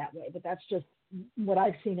don't do it that way, but that's just what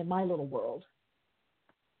I've seen in my little world.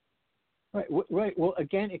 Right. Well,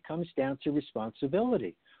 again, it comes down to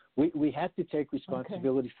responsibility. We have to take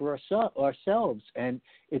responsibility for ourselves, and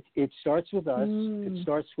it starts with us. It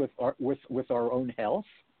starts with our own health.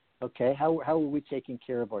 Okay, how are we taking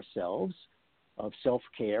care of ourselves? Of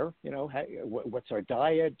self-care, what's our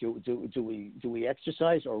diet? Do we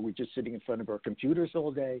exercise, or are we just sitting in front of our computers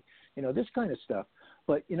all day? This kind of stuff.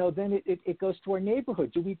 But then it goes to our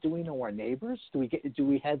neighborhood. Do we know our neighbors? Do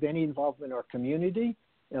we have any involvement in our community?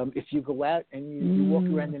 If you go out and you walk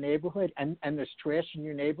around the neighborhood and there's trash in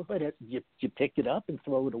your neighborhood, you pick it up and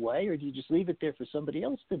throw it away, or do you just leave it there for somebody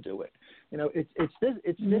else to do it? It's this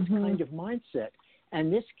kind of mindset,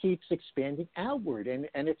 and this keeps expanding outward, and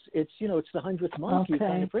it's the 100th monkey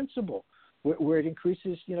kind of principle, where it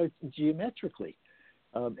increases geometrically,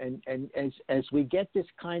 and as we get this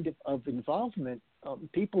kind of involvement,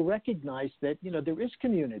 people recognize that there is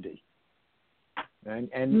community.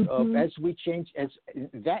 And as we change, as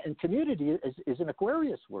that, and community is an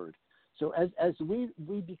Aquarius word. So as we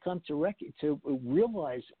become to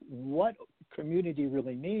realize what community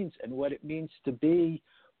really means and what it means to be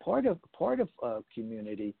part of a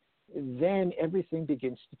community, then everything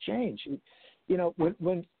begins to change.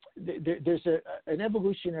 When there's an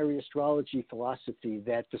evolutionary astrology philosophy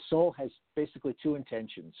that the soul has basically two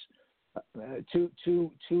intentions,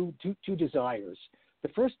 two desires. The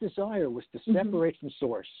first desire was to separate from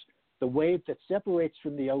source, the wave that separates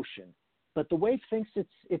from the ocean. But the wave thinks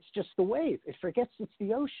it's just the wave. It forgets it's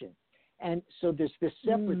the ocean. And so there's this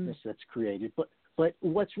separateness that's created. But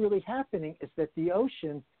what's really happening is that the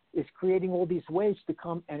ocean is creating all these waves to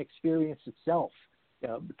come and experience itself.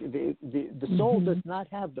 The soul does not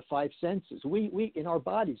have the 5 senses. We in our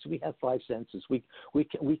bodies, we have 5 senses. We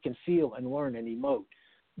can feel and learn and emote.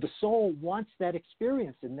 The soul wants that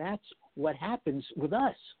experience, and that's what happens with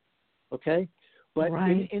us, okay? But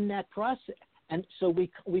in that process, and so we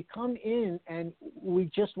come in and we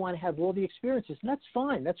just want to have all the experiences, and that's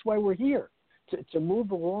fine. That's why we're here, to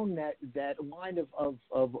move along that line of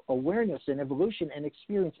awareness and evolution and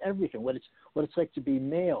experience everything, what it's like to be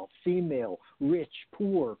male, female, rich,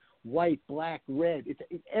 poor, white, black, red.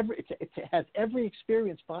 To have every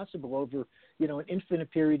experience possible over an infinite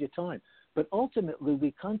period of time. But ultimately,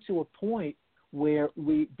 we come to a point where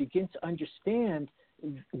we begin to understand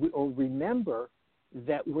or remember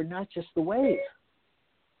that we're not just the wave,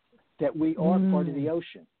 that we are part of the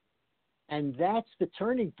ocean. And that's the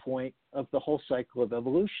turning point of the whole cycle of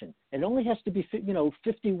evolution. It only has to be 51%,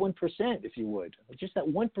 if you would, just that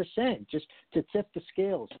 1%, just to tip the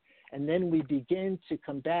scales. And then we begin to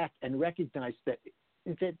come back and recognize that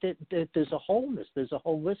there's a wholeness, there's a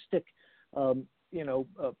holistic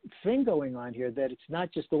thing going on here, that it's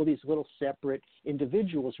not just all these little separate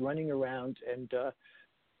individuals running around and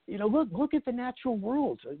look at the natural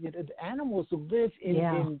world. The animals live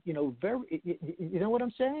in very, you know what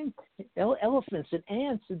I'm saying? Elephants and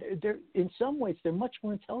ants, they're in some ways they're much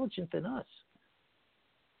more intelligent than us.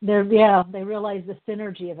 They realize the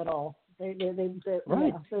synergy of it all. They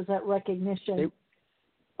right. There's that recognition.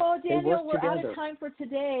 Daniel, we're out of time for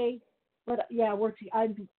today, but I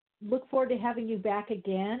look forward to having you back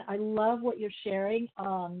again. I love what you're sharing.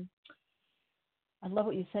 I love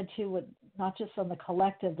what you said too, with not just on the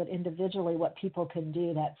collective, but individually, what people can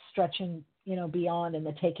do. That stretching, beyond and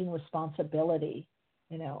the taking responsibility.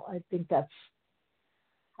 I think that's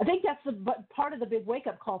the part of the big wake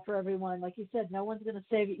up call for everyone. Like you said, no one's going to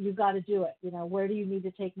say you've got to do it. Where do you need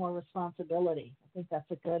to take more responsibility? I think that's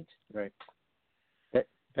a good. Right.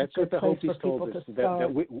 That's what the Hopis told us. That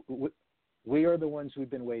we are the ones we've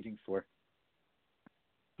been waiting for.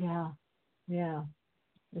 Yeah.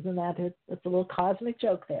 Isn't that it? It's a little cosmic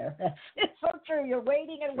joke there. It's so true. You're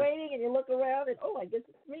waiting and waiting, and you look around, and I guess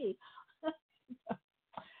it's me.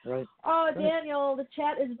 Right. Oh, Daniel, the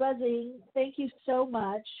chat is buzzing. Thank you so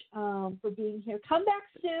much for being here. Come back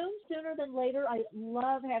sooner than later. I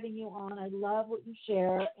love having you on. I love what you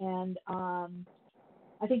share, and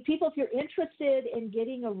I think people, if you're interested in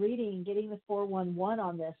getting a reading, getting the 411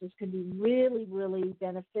 on this can be really, really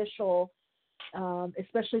beneficial,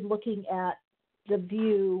 especially looking at the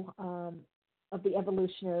view of the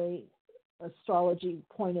evolutionary astrology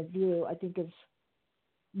point of view. I think is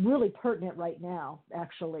really pertinent right now,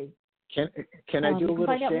 actually. Can I do a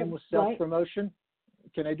little shameless self-promotion?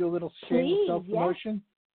 Right? Can I do a little shameless self-promotion?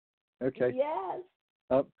 Yes. Okay. Yes.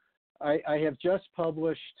 I have just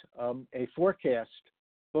published a forecast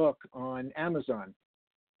book on Amazon,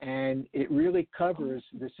 and it really covers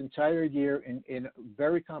this entire year in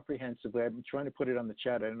very comprehensively. I've been trying to put it on the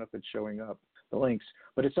chat. I don't know if it's showing up, the links,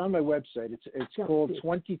 but it's on my website. It's called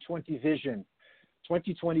 2020 Vision.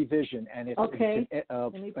 2020 Vision, and it's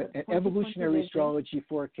an evolutionary astrology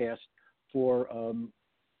forecast for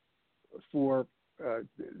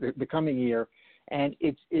the coming year, and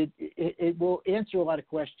it will answer a lot of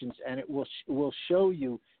questions, and it will show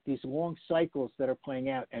you these long cycles that are playing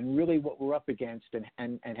out, and really what we're up against,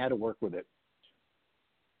 and how to work with it.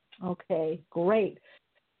 Okay, great.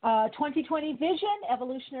 2020 Vision,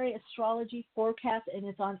 Evolutionary Astrology Forecast, and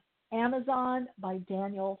it's on Amazon by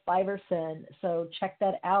Daniel Fiverson. So check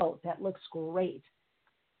that out. That looks great.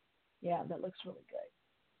 Yeah, that looks really good.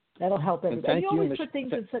 That'll help everybody. You always put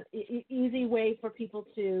things in such an easy way for people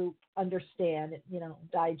to understand,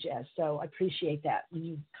 digest. So I appreciate that when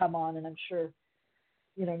you come on, and I'm sure,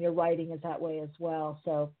 your writing is that way as well.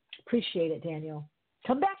 So appreciate it, Daniel.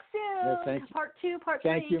 Come back soon. Yeah, thank you. Part 2, part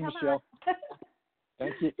 3. Thank you, Michelle.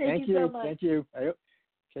 Thank you. Thank you so much. Thank you.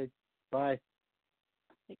 Okay. Bye.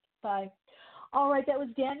 Bye. All right, that was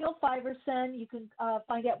Daniel Fiverson. You can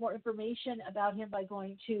find out more information about him by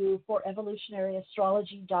going to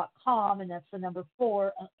forevolutionaryastrology.com, and that's the number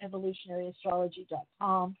 4,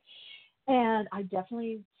 evolutionaryastrology.com. And I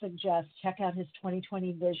definitely suggest check out his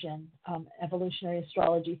 2020 Vision, Evolutionary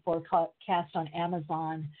Astrology Forecast on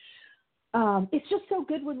Amazon. It's just so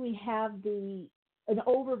good when we have an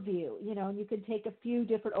overview, and you can take a few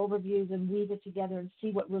different overviews and weave it together and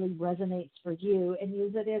see what really resonates for you and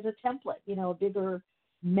use it as a template, a bigger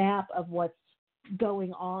map of what's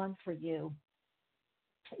going on for you,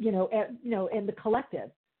 and the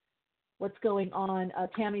collective, what's going on.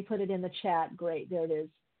 Tammy put it in the chat. Great. There it is.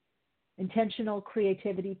 Intentional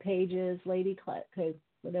creativity pages, Lady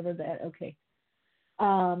whatever that. Okay.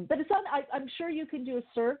 But it's on. I'm sure you can do a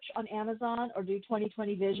search on Amazon or do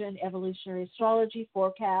 2020 Vision Evolutionary Astrology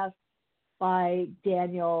Forecast by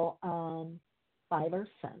Daniel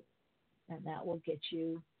Fiverson, and that will get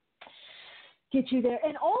you there.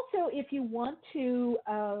 And also, if you want to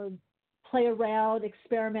play around,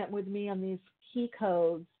 experiment with me on these key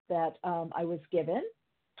codes that I was given.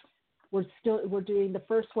 We're doing the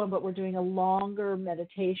first one, but we're doing a longer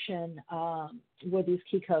meditation with these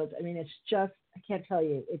key codes. I mean, it's just, I can't tell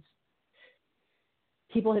you.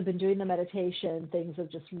 People have been doing the meditation. Things have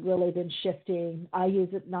just really been shifting. I use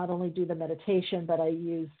it, not only do the meditation, but I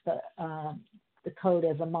use the code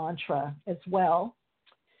as a mantra as well.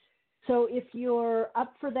 So if you're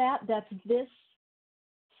up for that, that's this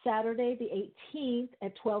Saturday, the 18th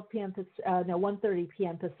at 1:30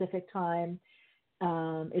 p.m. Pacific time.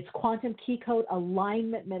 It's Quantum Key Code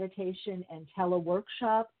Alignment Meditation and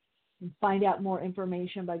Teleworkshop. You can find out more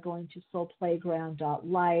information by going to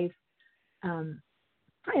soulplayground.life.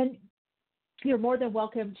 And you're more than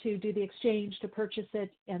welcome to do the exchange, to purchase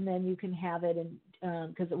it, and then you can have it, and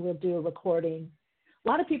because we'll do a recording. A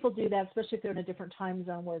lot of people do that, especially if they're in a different time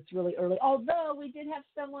zone where it's really early. Although we did have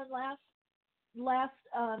someone last last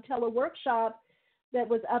teleworkshop that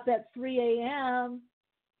was up at 3 a.m.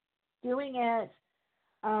 doing it.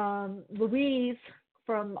 Louise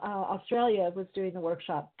from Australia was doing the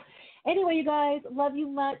workshop. Anyway, you guys, love you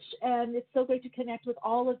much, and it's so great to connect with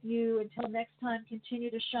all of you. Until next time, continue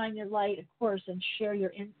to shine your light, of course, and share your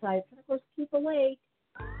insights, and of course, keep awake.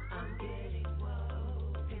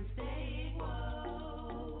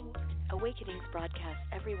 Awakenings broadcast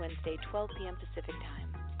every Wednesday, 12 p.m. Pacific Time.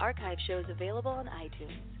 Archive shows available on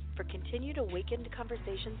iTunes. For continued awakened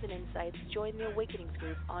conversations and insights, join the Awakenings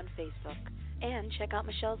group on Facebook. And check out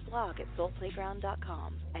Michelle's blog at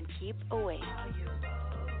soulplayground.com. And keep awake.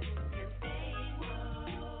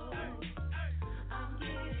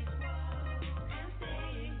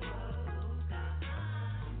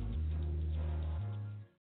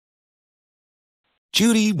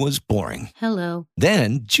 Judy was boring. Hello.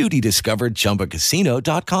 Then Judy discovered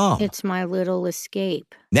ChumbaCasino.com. It's my little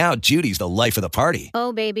escape. Now Judy's the life of the party.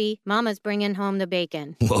 Oh, baby, mama's bringing home the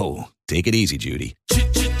bacon. Whoa, take it easy, Judy.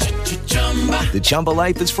 The Chumba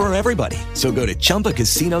life is for everybody. So go to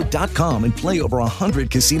ChumbaCasino.com and play over 100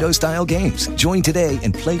 casino-style games. Join today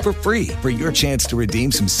and play for free for your chance to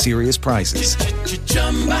redeem some serious prizes.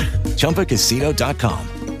 ChumbaCasino.com.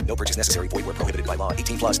 No purchase necessary. Void where prohibited by law.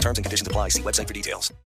 18+ terms and conditions apply. See website for details.